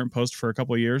your current post for a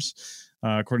couple of years,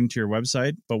 according to your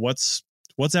website. But what's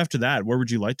after that? Where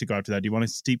would you like to go after that? Do you want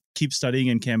to keep studying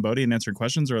in Cambodia and answering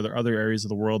questions, or are there other areas of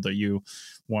the world that you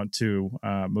want to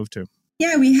move to?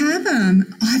 Yeah, we have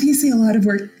obviously a lot of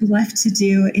work left to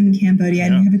do in Cambodia,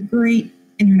 and we have a great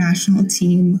international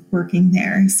team working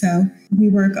there. So we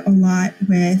work a lot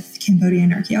with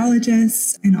Cambodian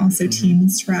archaeologists and also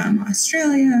teams from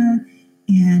Australia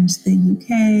and the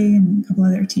UK and a couple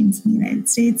other teams in the United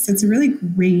States. So it's a really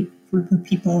great group of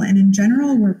people. And in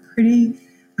general, we're pretty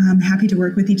happy to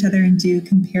work with each other and do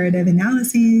comparative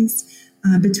analyses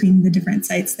between the different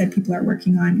sites that people are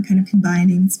working on, kind of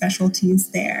combining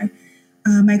specialties there.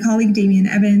 My colleague Damien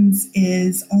Evans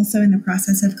is also in the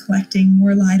process of collecting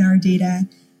more LIDAR data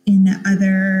in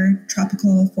other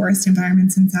tropical forest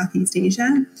environments in Southeast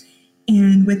Asia.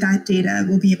 And with that data,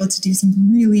 we'll be able to do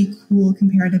some really cool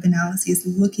comparative analyses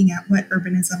looking at what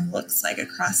urbanism looks like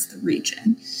across the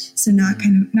region. So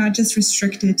not just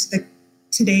restricted to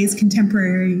today's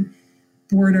contemporary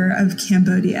border of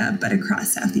Cambodia, but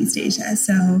across Southeast Asia.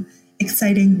 So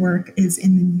exciting work is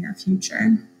in the near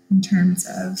future in terms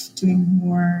of doing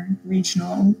more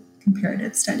regional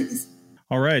comparative studies.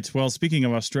 All right. Well, speaking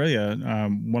of Australia,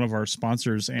 one of our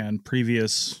sponsors and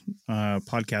previous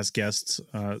podcast guests,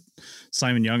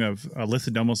 Simon Young of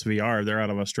Lithodomos VR, they're out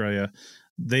of Australia.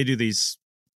 They do these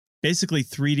basically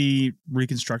 3D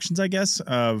reconstructions, I guess,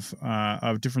 of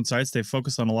different sites. They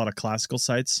focus on a lot of classical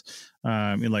sites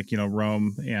in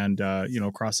Rome and,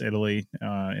 across Italy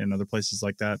and other places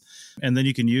like that. And then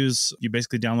you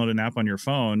basically download an app on your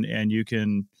phone and you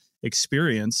can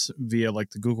experience via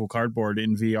like the Google Cardboard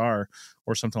in VR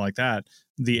or something like that,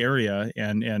 the area,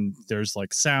 and there's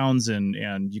like sounds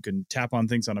and you can tap on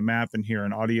things on a map and hear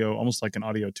an audio, almost like an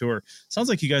audio tour. Sounds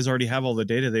like you guys already have all the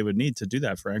data they would need to do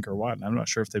that for Angkor Wat. I'm not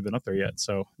sure if they've been up there yet,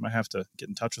 so I might have to get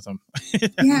in touch with them.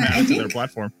 Yeah, I think their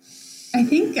platform. I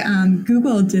think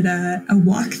Google did a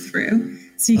walkthrough,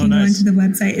 so you can go onto the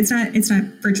website. It's not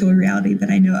virtual reality that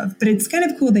I know of, but it's kind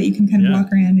of cool that you can kind of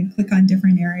walk around and click on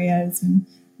different areas and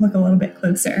look a little bit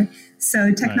closer.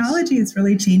 So technology is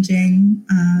really changing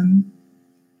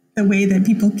the way that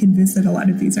people can visit a lot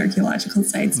of these archaeological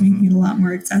sites, making it a lot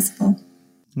more accessible.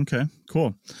 Okay,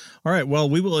 cool. All right. Well,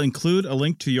 we will include a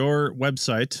link to your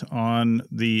website on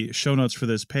the show notes for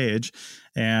this page.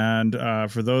 And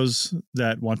for those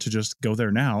that want to just go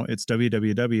there now, it's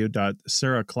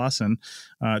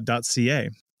www.sarahklassen.ca.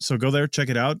 So go there, check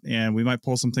it out, and we might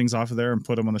pull some things off of there and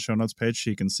put them on the show notes page so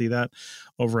you can see that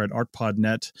over at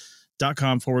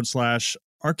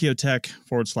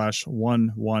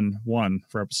arcpodnet.com/ArchaeoTech/111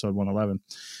 for episode 111.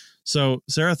 So,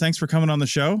 Sarah, thanks for coming on the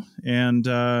show, and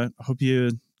I hope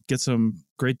you get some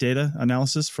great data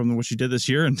analysis from what you did this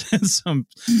year and some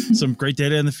great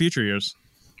data in the future years.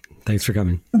 Thanks for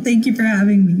coming. Well, thank you for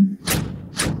having me.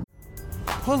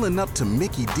 Pulling up to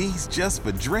Mickey D's just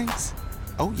for drinks?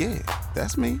 Oh, yeah,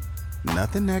 that's me.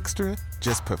 Nothing extra,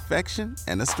 just perfection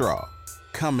and a straw.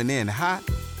 Coming in hot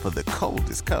for the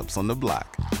coldest cups on the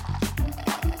block.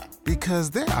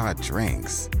 Because there are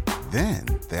drinks. Then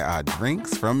there are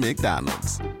drinks from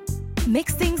McDonald's.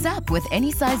 Mix things up with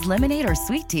any size lemonade or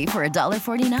sweet tea for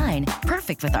 $1.49.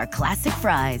 Perfect with our classic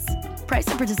fries. Price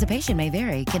and participation may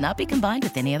vary. Cannot be combined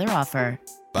with any other offer.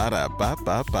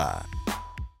 Ba-da-ba-ba-ba.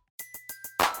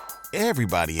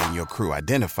 Everybody in your crew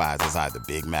identifies as either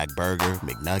Big Mac Burger,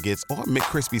 McNuggets, or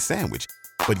McCrispy Sandwich.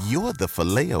 But you're the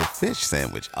Filet-O-Fish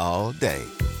Sandwich all day.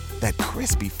 That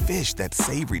crispy fish, that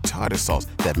savory tartar sauce,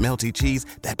 that melty cheese,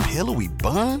 that pillowy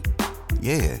bun.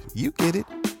 Yeah, you get it.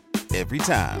 Every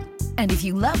time. And if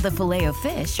you love the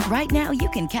Filet-O-Fish, right now you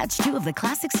can catch two of the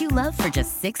classics you love for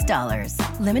just $6.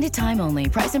 Limited time only.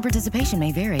 Price and participation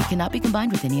may vary. Cannot be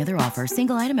combined with any other offer.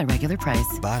 Single item at regular price.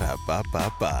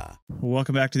 Ba-da-ba-ba-ba.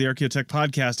 Welcome back to the ArchaeoTech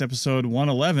Podcast, episode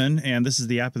 111, and this is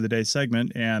the App of the Day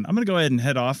segment. And I'm going to go ahead and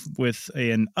head off with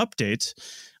an update.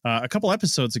 A couple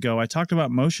episodes ago, I talked about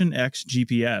Motion X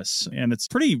GPS, and it's a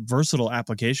pretty versatile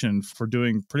application for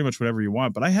doing pretty much whatever you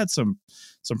want. But I had some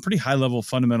pretty high-level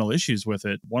fundamental issues with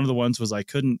it. One of the ones was I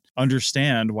couldn't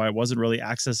understand why it wasn't really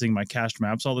accessing my cached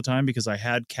maps all the time, because I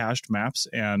had cached maps,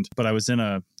 but I was in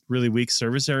a really weak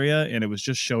service area, and it was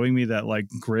just showing me that like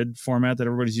grid format that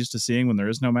everybody's used to seeing when there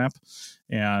is no map.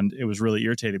 And it was really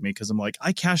irritating me because I'm like,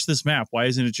 I cached this map. Why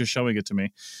isn't it just showing it to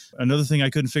me? Another thing I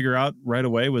couldn't figure out right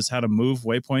away was how to move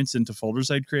waypoints into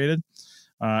folders I'd created.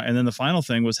 And then the final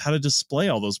thing was how to display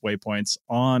all those waypoints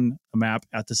on a map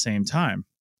at the same time.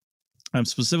 I'm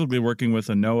specifically working with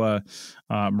a NOAA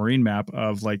marine map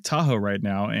of Lake Tahoe right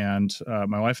now, and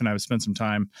my wife and I have spent some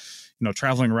time,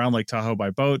 traveling around Lake Tahoe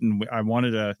by boat, and I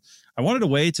wanted a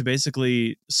way to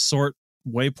basically sort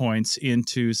waypoints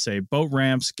into, say, boat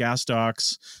ramps, gas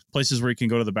docks, places where you can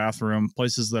go to the bathroom,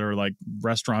 places that are like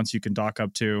restaurants you can dock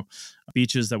up to,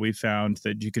 beaches that we found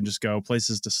that you can just go,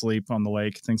 places to sleep on the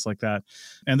lake, things like that.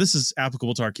 And this is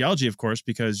applicable to archaeology, of course,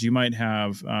 because you might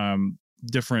have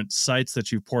different sites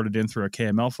that you've ported in through a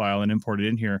KML file and imported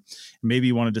in here. Maybe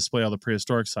you want to display all the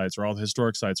prehistoric sites or all the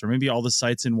historic sites, or maybe all the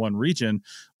sites in one region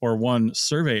or one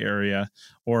survey area,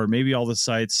 or maybe all the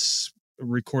sites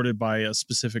recorded by a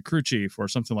specific crew chief or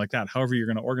something like that, however you're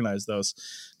going to organize those.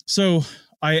 So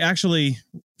I actually,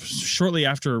 shortly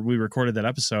after we recorded that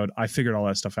episode, I figured all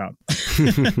that stuff out.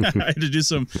 I had to do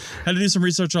some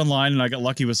research online, and I got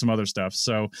lucky with some other stuff.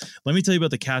 So let me tell you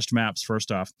about the cached maps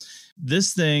first off.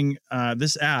 This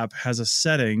app has a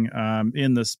setting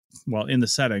in the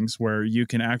settings where you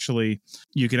can actually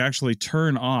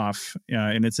turn off,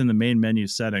 and it's in the main menu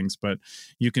settings, but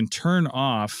you can turn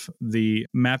off the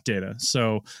map data.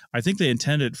 So I think they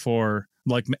intend it for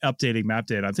like updating map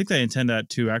data. I think they intend that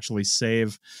to actually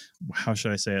save, how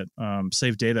should I say it?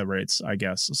 Save data rates, I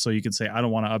guess. So you can say, I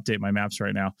don't want to update my maps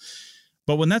right now.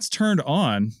 But when that's turned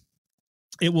on,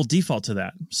 it will default to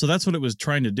that. So that's what it was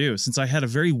trying to do. Since I had a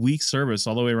very weak service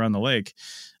all the way around the lake,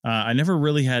 I never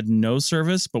really had no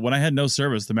service, but when I had no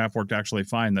service, the map worked actually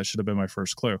fine. That should have been my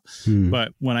first clue.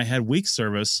 But when I had weak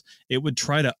service, it would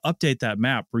try to update that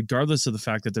map regardless of the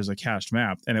fact that there's a cached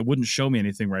map, and it wouldn't show me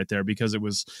anything right there because it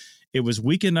was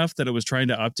weak enough that it was trying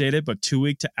to update it, but too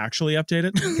weak to actually update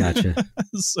it. Gotcha.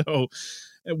 So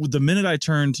the minute I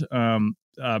turned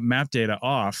map data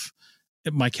off,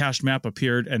 my cached map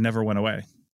appeared and never went away.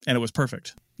 and it was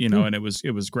perfect, and it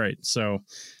was great. So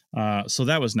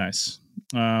that was nice.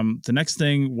 The next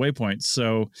thing, waypoints.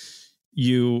 So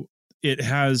it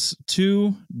has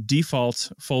 2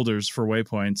 default folders for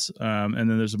waypoints, and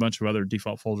then there's a bunch of other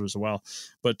default folders as well.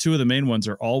 But 2 of the main ones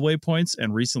are all waypoints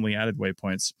and recently added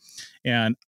waypoints.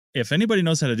 And if anybody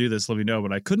knows how to do this, let me know.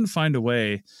 But I couldn't find a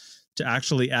way to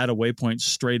actually add a waypoint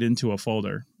straight into a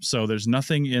folder. So there's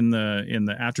nothing in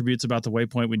the attributes about the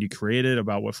waypoint when you create it,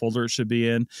 about what folder it should be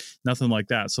in, nothing like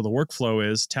that. So the workflow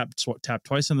is tap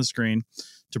twice on the screen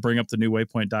to bring up the new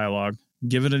waypoint dialog,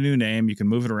 give it a new name. You can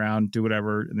move it around, do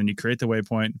whatever, and then you create the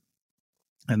waypoint.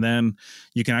 And then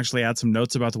you can actually add some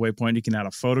notes about the waypoint. You can add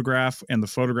a photograph, and the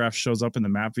photograph shows up in the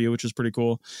map view, which is pretty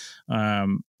cool.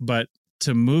 But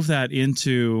to move that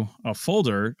into a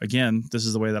folder, again, this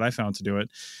is the way that I found to do it,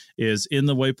 is in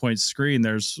the waypoint screen,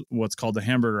 there's what's called the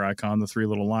hamburger icon, the 3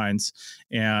 little lines.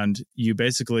 And you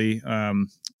basically,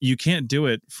 you can't do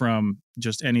it from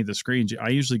just any of the screens. I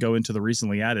usually go into the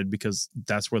recently added because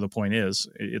that's where the point is.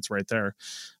 It's right there.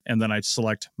 And then I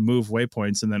select move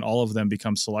waypoints, and then all of them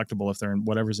become selectable if they're in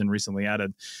whatever's in recently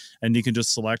added. And you can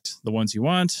just select the ones you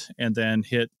want and then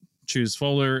hit choose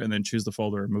folder and then choose the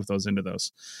folder and move those into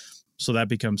those. So that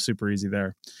becomes super easy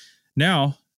there.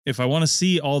 Now, if I want to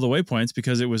see all the waypoints,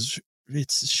 because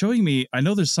it's showing me, I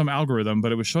know there's some algorithm,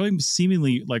 but it was showing me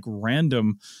seemingly like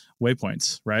random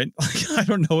waypoints, right? Like, I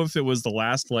don't know if it was the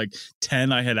last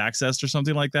 10 I had accessed or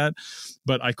something like that,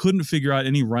 but I couldn't figure out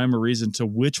any rhyme or reason to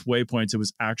which waypoints it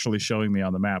was actually showing me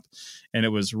on the map. And it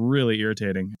was really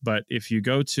irritating. But if you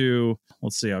go to,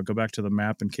 let's see, I'll go back to the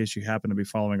map in case you happen to be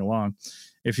following along.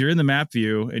 If you're in the map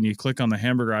view and you click on the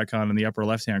hamburger icon in the upper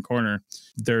left-hand corner,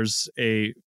 there's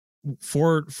a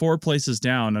four places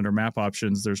down under map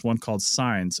options. There's one called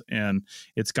signs, and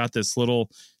it's got this little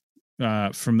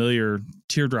familiar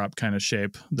teardrop kind of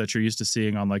shape that you're used to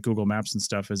seeing on like Google Maps and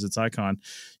stuff as its icon.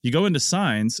 You go into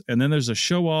signs, and then there's a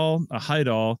show all, a hide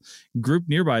all, group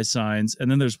nearby signs,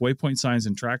 and then there's waypoint signs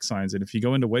and track signs. And if you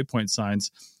go into waypoint signs,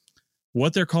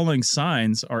 what they're calling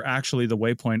signs are actually the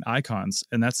waypoint icons.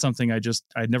 And that's something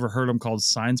I'd never heard them called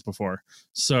signs before.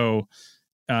 So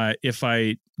if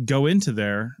I go into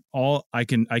there, I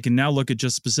can now look at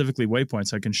just specifically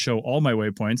waypoints. I can show all my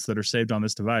waypoints that are saved on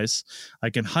this device. I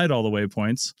can hide all the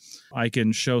waypoints. I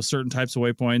can show certain types of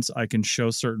waypoints. I can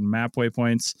show certain map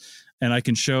waypoints, and I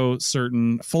can show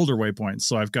certain folder waypoints.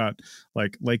 So I've got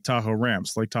like Lake Tahoe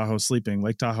ramps, Lake Tahoe sleeping,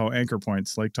 Lake Tahoe anchor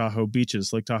points, Lake Tahoe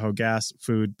beaches, Lake Tahoe gas,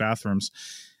 food, bathrooms.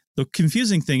 The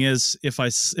confusing thing is if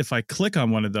I click on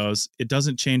one of those, it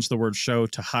doesn't change the word show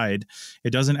to hide. It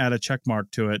doesn't add a check mark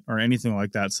to it or anything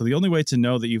like that. So the only way to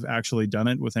know that you've actually done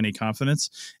it with any confidence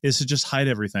is to just hide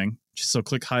everything. So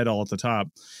click hide all at the top,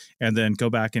 and then go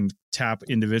back and tap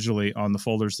individually on the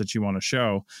folders that you want to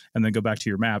show, and then go back to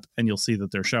your map, and you'll see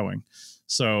that they're showing.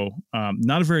 So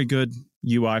not a very good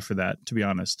UI for that, to be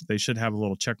honest. They should have a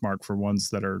little check mark for ones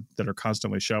that are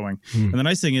constantly showing. And the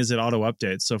nice thing is it auto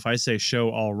updates. So if I say show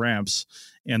all ramps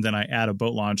and then I add a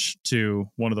boat launch to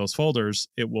one of those folders,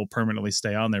 it will permanently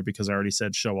stay on there because I already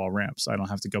said show all ramps. I don't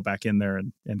have to go back in there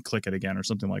and click it again or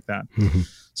something like that.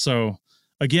 So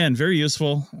again, very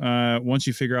useful once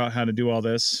you figure out how to do all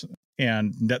this.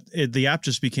 And the app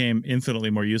just became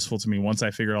infinitely more useful to me once I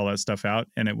figured all that stuff out.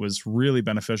 And it was really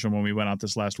beneficial when we went out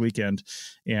this last weekend,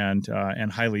 and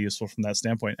highly useful from that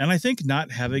standpoint. And I think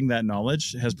not having that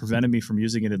knowledge has prevented me from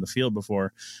using it in the field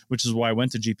before, which is why I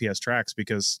went to GPS Tracks,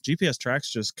 because GPS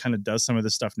Tracks just kind of does some of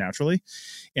this stuff naturally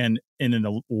and in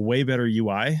a way better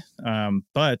UI.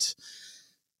 But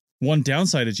one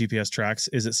downside of GPS Tracks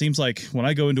is it seems like when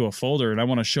I go into a folder and I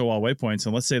want to show all waypoints,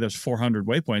 and let's say there's 400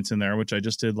 waypoints in there, which I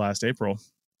just did last April.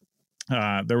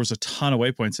 There was a ton of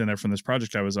waypoints in there from this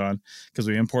project I was on because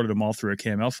we imported them all through a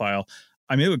KML file.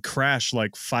 I mean, it would crash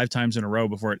like 5 times in a row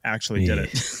before it actually did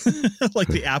it. Like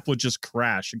the app would just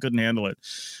crash. It couldn't handle it.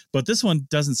 But this one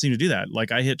doesn't seem to do that.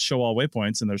 Like I hit show all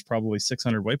waypoints, and there's probably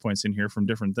 600 waypoints in here from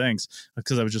different things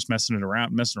because I was just messing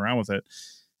around with it.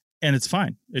 And it's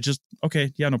fine. It just,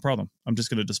 okay, yeah, no problem. I'm just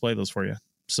going to display those for you.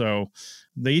 So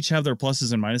they each have their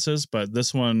pluses and minuses, but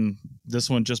this one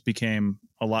just became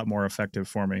a lot more effective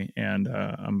for me, and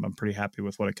I'm pretty happy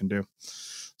with what it can do.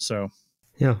 So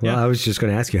yeah, well, I was just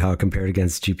going to ask you how it compared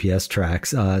against GPS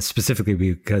Tracks, specifically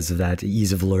because of that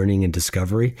ease of learning and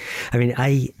discovery. I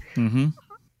mean,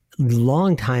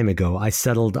 long time ago, I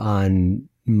settled on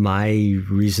my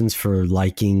reasons for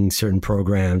liking certain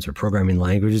programs or programming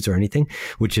languages or anything,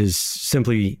 which is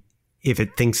simply if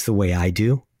it thinks the way I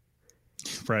do.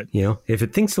 Right. You know, if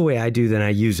it thinks the way I do, then I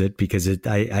use it because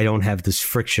I don't have this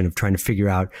friction of trying to figure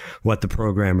out what the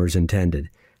programmers intended.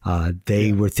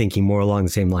 They were thinking more along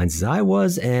the same lines as I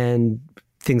was, and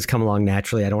things come along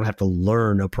naturally. I don't have to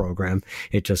learn a program.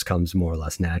 It just comes more or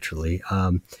less naturally.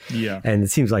 And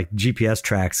it seems like GPS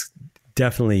tracks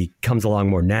definitely comes along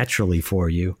more naturally for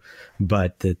you,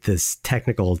 but this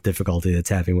technical difficulty that's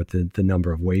having with the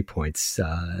number of waypoints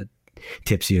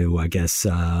tips you, I guess,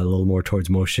 a little more towards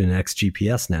Motion X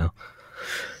GPS now.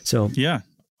 So yeah,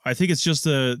 I think it's just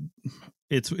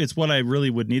it's what I really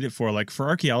would need it for. Like for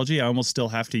archaeology, I almost still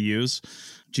have to use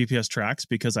GPS tracks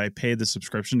because I paid the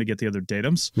subscription to get the other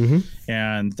datums.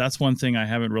 And that's one thing I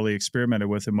haven't really experimented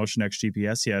with in Motion X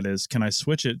GPS yet is can I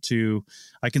switch it to,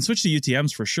 I can switch to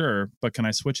UTMs for sure, but can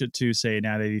I switch it to say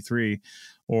NAT 83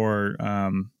 or,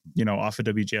 off of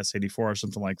WGS 84 or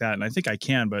something like that? And I think I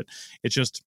can, but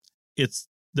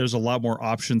there's a lot more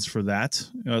options for that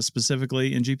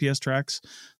specifically in GPS tracks.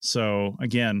 So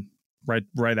again,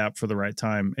 right app for the right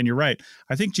time. And you're right.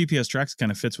 I think GPS tracks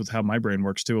kind of fits with how my brain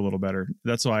works too a little better.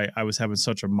 That's why I was having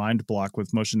such a mind block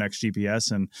with Motion X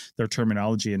GPS and their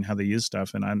terminology and how they use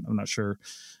stuff. And I'm not sure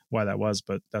why that was,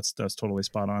 but that's totally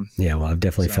spot on. Yeah, well, I've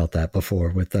definitely felt that before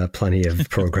with plenty of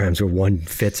programs where one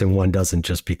fits and one doesn't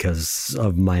just because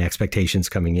of my expectations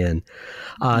coming in.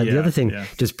 The other thing,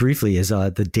 just briefly, is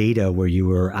the data where you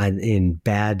were in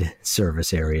bad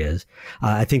service areas.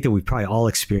 I think that we probably all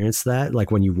experienced that,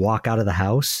 like when you walk out of the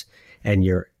house and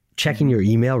you're checking your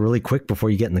email really quick before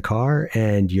you get in the car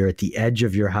and you're at the edge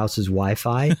of your house's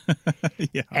Wi-Fi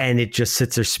and it just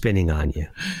sits there spinning on you.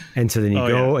 And so then you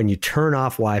go and you turn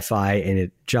off Wi-Fi and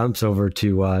it jumps over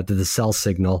to the cell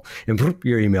signal and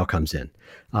your email comes in.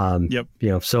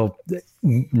 So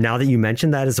now that you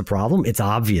mentioned that as a problem, it's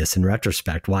obvious in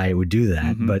retrospect why it would do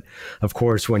that. But of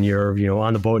course, when you're,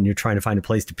 on the boat and you're trying to find a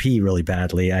place to pee really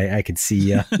badly, I could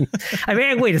see, I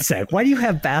mean, wait a sec. Why do you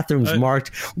have bathrooms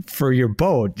marked for your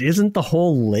boat? Isn't the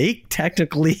whole lake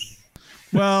technically?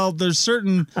 Well, there's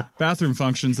certain bathroom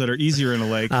functions that are easier in a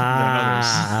lake than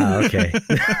others. Okay.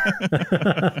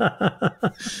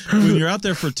 When you're out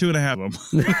there for 2.5 of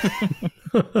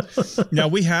them. Now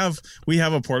we have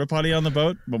a porta potty on the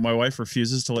boat, but my wife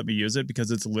refuses to let me use it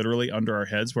because it's literally under our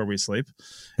heads where we sleep.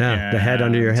 Yeah, the head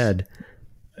under your head.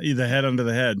 The head under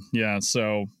the head. Yeah.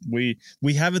 So we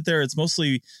have it there.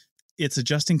 It's a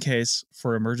just in case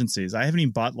for emergencies. I haven't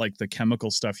even bought like the chemical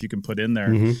stuff you can put in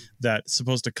there that's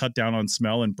supposed to cut down on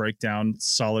smell and break down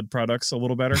solid products a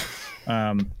little better.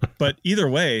 But either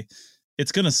way,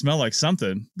 it's going to smell like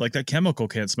something. Like that chemical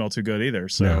can't smell too good either.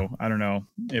 So I don't know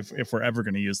if we're ever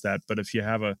going to use that. But if you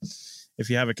have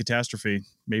a catastrophe,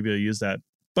 maybe you'll use that.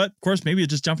 But of course, maybe you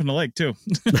just jump in the lake too.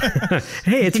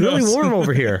 Hey, it's really warm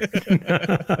over here.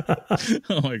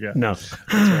 Oh my God. No.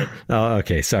 Right. Oh,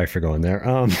 okay. Sorry for going there.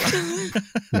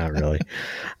 Not really.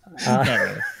 Not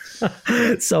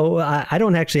really. So I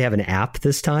don't actually have an app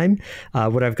this time.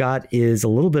 What I've got is a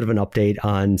little bit of an update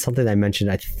on something I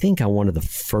mentioned, I think, on one of the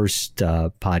first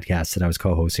podcasts that I was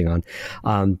co-hosting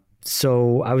on.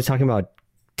 So I was talking about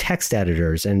text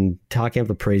editors and talking about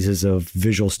the praises of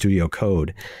Visual Studio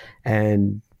Code.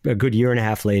 And a good year and a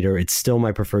half later, it's still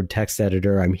my preferred text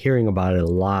editor. I'm hearing about it a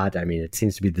lot. I mean, it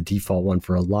seems to be the default one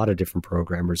for a lot of different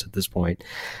programmers at this point.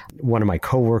 One of my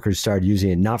coworkers started using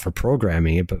it not for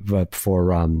programming, but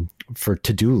for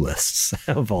to-do lists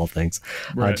of all things,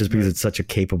 just because it's such a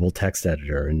capable text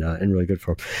editor and really good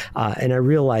for. And I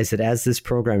realized that as this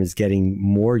program is getting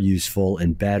more useful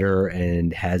and better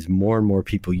and has more and more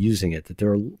people using it, that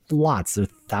there are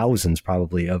thousands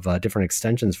probably of different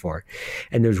extensions for it.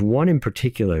 And there's one in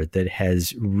particular that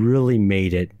has really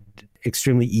made it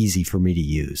extremely easy for me to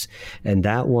use. And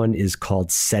that one is called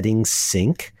Settings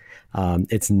Sync.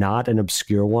 It's not an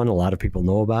obscure one. A lot of people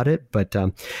know about it, but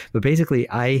basically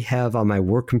I have on my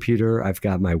work computer, I've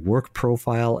got my work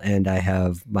profile and I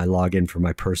have my login for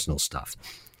my personal stuff.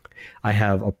 I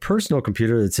have a personal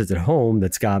computer that sits at home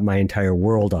that's got my entire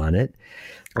world on it.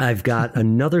 I've got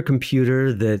another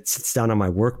computer that sits down on my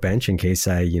workbench in case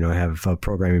I, have a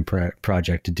programming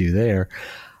project to do there.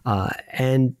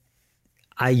 And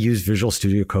I use Visual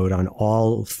Studio Code on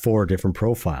all 4 different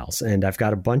profiles, and I've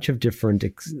got a bunch of different,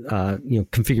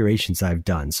 configurations I've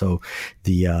done. So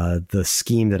the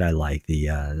scheme that I like,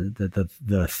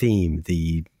 the theme,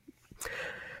 the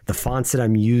fonts that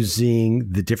I'm using,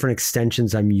 the different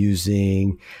extensions I'm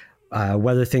using,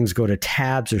 whether things go to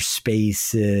tabs or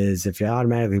spaces, if it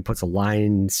automatically puts a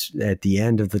line at the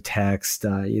end of the text,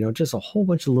 just a whole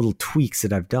bunch of little tweaks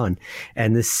that I've done.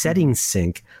 And this settings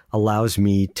sync allows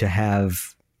me to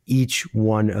have each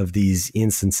one of these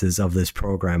instances of this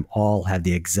program all have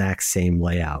the exact same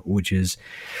layout, which is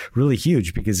really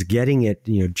huge because getting it,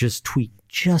 just tweak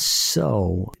just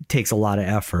so takes a lot of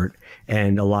effort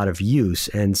and a lot of use.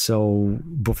 And so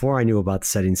before I knew about the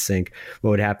settings sync,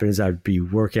 what would happen is I'd be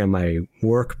working on my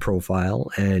work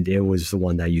profile, and it was the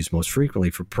one that I used most frequently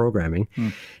for programming,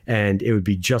 and it would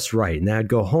be just right. And then I'd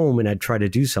go home and I'd try to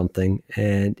do something,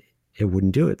 and it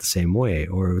wouldn't do it the same way,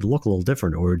 or it would look a little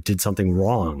different, or it did something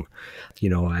wrong.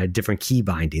 I had different key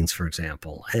bindings, for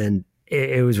example, and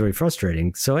it was very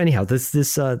frustrating. So anyhow, the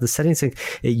settings sync,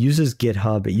 it uses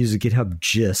GitHub. It uses GitHub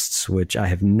gists, which I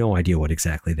have no idea what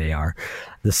exactly they are.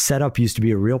 The setup used to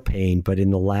be a real pain, but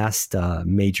in the last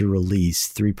major release,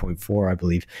 3.4, I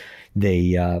believe,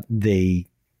 they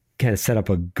kind of set up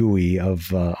a GUI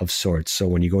of sorts. So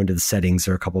when you go into the settings,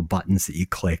 there are a couple of buttons that you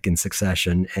click in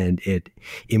succession, and it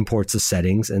imports the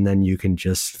settings, and then you can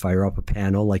just fire up a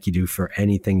panel like you do for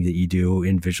anything that you do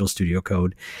in Visual Studio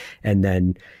Code, and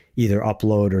then either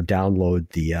upload or download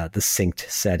the synced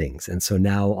settings. And so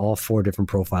now all 4 different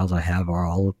profiles I have are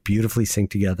all beautifully synced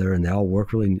together, and they all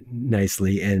work really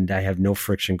nicely. And I have no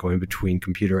friction going between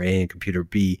computer A and computer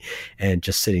B and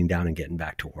just sitting down and getting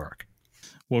back to work.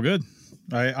 Well, good.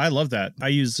 I love that. I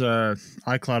use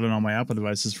iCloud on all my Apple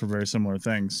devices for very similar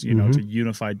things, to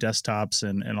unify desktops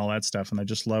and all that stuff. And I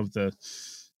just love the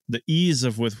ease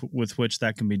of with which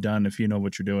that can be done if you know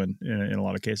what you're doing in a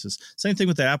lot of cases. Same thing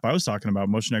with the app I was talking about,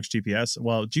 MotionX GPS.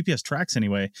 Well, GPS Tracks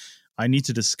anyway. I need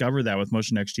to discover that with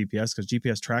MotionX GPS, because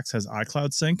GPS Tracks has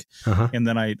iCloud sync. And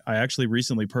then I actually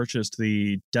recently purchased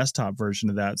the desktop version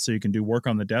of that, so you can do work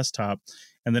on the desktop,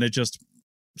 and then you just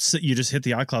hit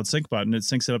the iCloud sync button. It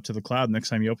syncs it up to the cloud. Next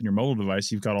time you open your mobile device,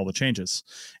 you've got all the changes,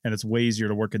 and it's way easier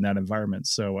to work in that environment.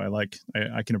 So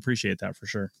I can appreciate that for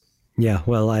sure. Yeah,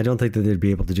 well, I don't think that they'd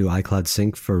be able to do iCloud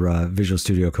sync for Visual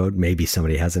Studio Code. Maybe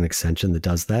somebody has an extension that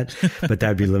does that, but that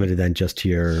would be limited then just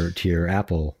to your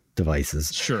Apple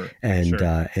devices. Sure.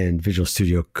 And Visual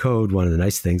Studio Code, one of the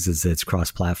nice things is it's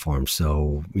cross-platform.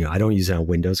 So, I don't use it on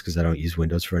Windows because I don't use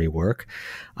Windows for any work,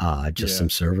 some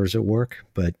servers at work.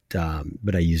 But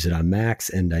I use it on Macs,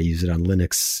 and I use it on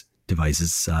Linux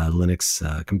devices,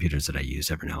 Linux computers that I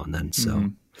use every now and then.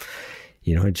 So,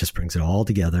 it just brings it all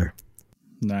together.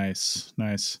 Nice.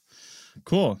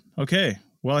 Cool. Okay.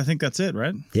 Well, I think that's it,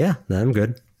 right? Yeah, I'm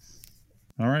good.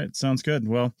 All right. Sounds good.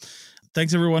 Well,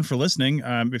 thanks everyone for listening.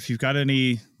 If you've got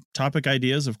any topic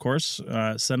ideas, of course,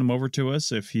 send them over to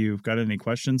us. If you've got any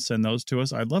questions, send those to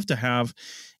us. I'd love to have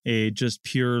a just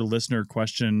pure listener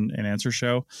question and answer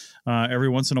show every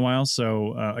once in a while.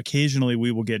 So occasionally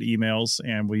we will get emails,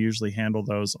 and we usually handle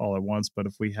those all at once. But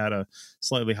if we had a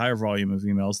slightly higher volume of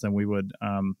emails, then we would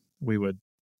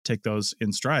take those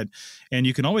in stride. And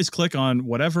you can always click on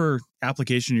whatever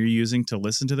application you're using to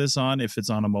listen to this on. If it's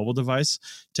on a mobile device,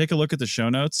 take a look at the show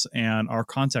notes, and our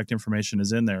contact information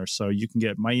is in there. So you can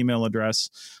get my email address,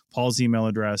 Paul's email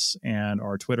address, and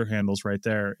our Twitter handles right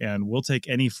there. And we'll take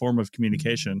any form of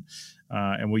communication.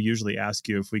 And we'll usually ask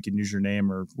you if we can use your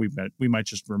name, or we might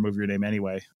just remove your name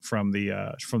anyway from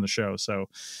the show. So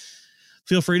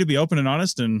feel free to be open and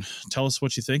honest and tell us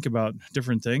what you think about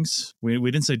different things. We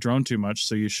didn't say drone too much,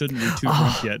 so you shouldn't be too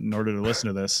drunk yet in order to listen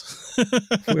to this.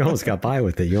 We almost got by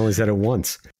with it. You only said it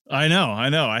once. I know.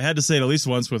 I had to say it at least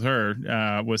once with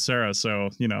her, with Sarah. So,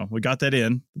 we got that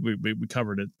in. We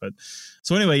covered it. But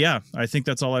so anyway, yeah, I think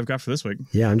that's all I've got for this week.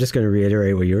 Yeah, I'm just going to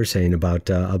reiterate what you were saying about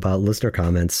listener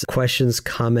comments. Questions,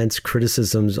 comments,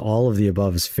 criticisms, all of the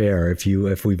above is fair. If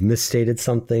we've misstated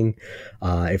something,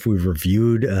 if we've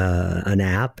reviewed an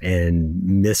app and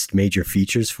missed major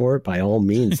features for it, by all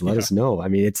means, let us know. I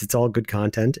mean, it's all good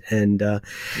content. And,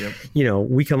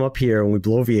 we come up here and we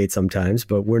bloviate sometimes,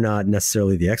 but we're not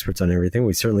necessarily the experts on everything.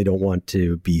 We certainly don't want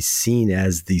to be seen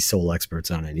as the sole experts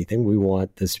on anything. We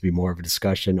want this to be more of a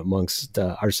discussion amongst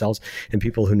ourselves and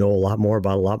people who know a lot more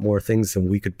about a lot more things than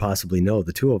we could possibly know,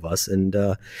 the two of us, and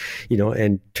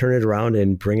and turn it around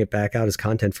and bring it back out as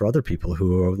content for other people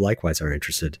who likewise are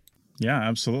interested. Yeah,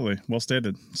 absolutely. Well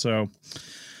stated. So,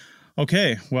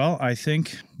 okay, well, I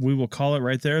think we will call it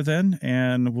right there then,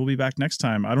 and we'll be back next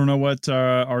time. I don't know what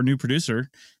our new producer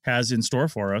has in store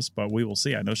for us, but we will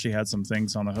see. I know she had some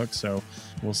things on the hook, so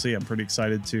we'll see. I'm pretty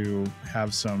excited to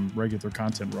have some regular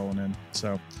content rolling in.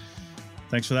 So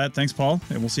thanks for that. Thanks, Paul,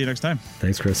 and we'll see you next time.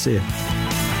 Thanks, Chris. See you.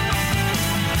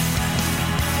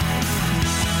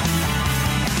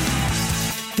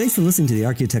 Thanks for listening to the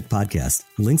ArchaeoTech podcast.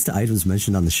 Links to items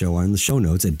mentioned on the show are in the show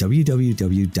notes at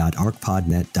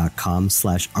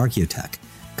www.archpodnet.com/archaeotech.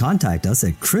 Contact us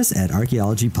at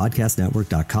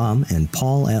chris@archaeologypodcastnetwork.com and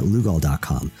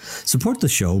paul@lugal.com. Support the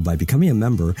show by becoming a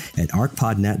member at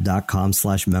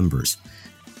archpodnet.com/members.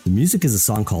 The music is a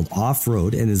song called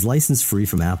Off-Road and is license free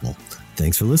from Apple.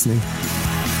 Thanks for listening.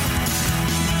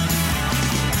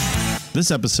 This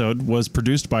episode was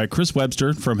produced by Chris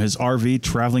Webster from his RV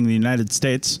traveling the United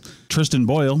States, Tristan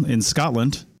Boyle in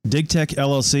Scotland, DigTech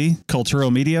LLC, Cultural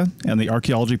Media, and the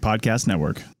Archaeology Podcast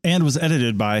Network, and was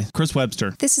edited by Chris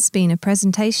Webster. This has been a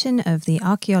presentation of the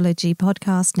Archaeology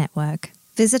Podcast Network.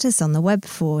 Visit us on the web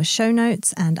for show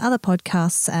notes and other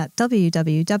podcasts at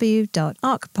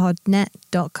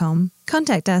www.archpodnet.com.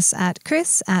 Contact us at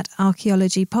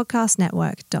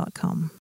chris@archaeologypodcastnetwork.com.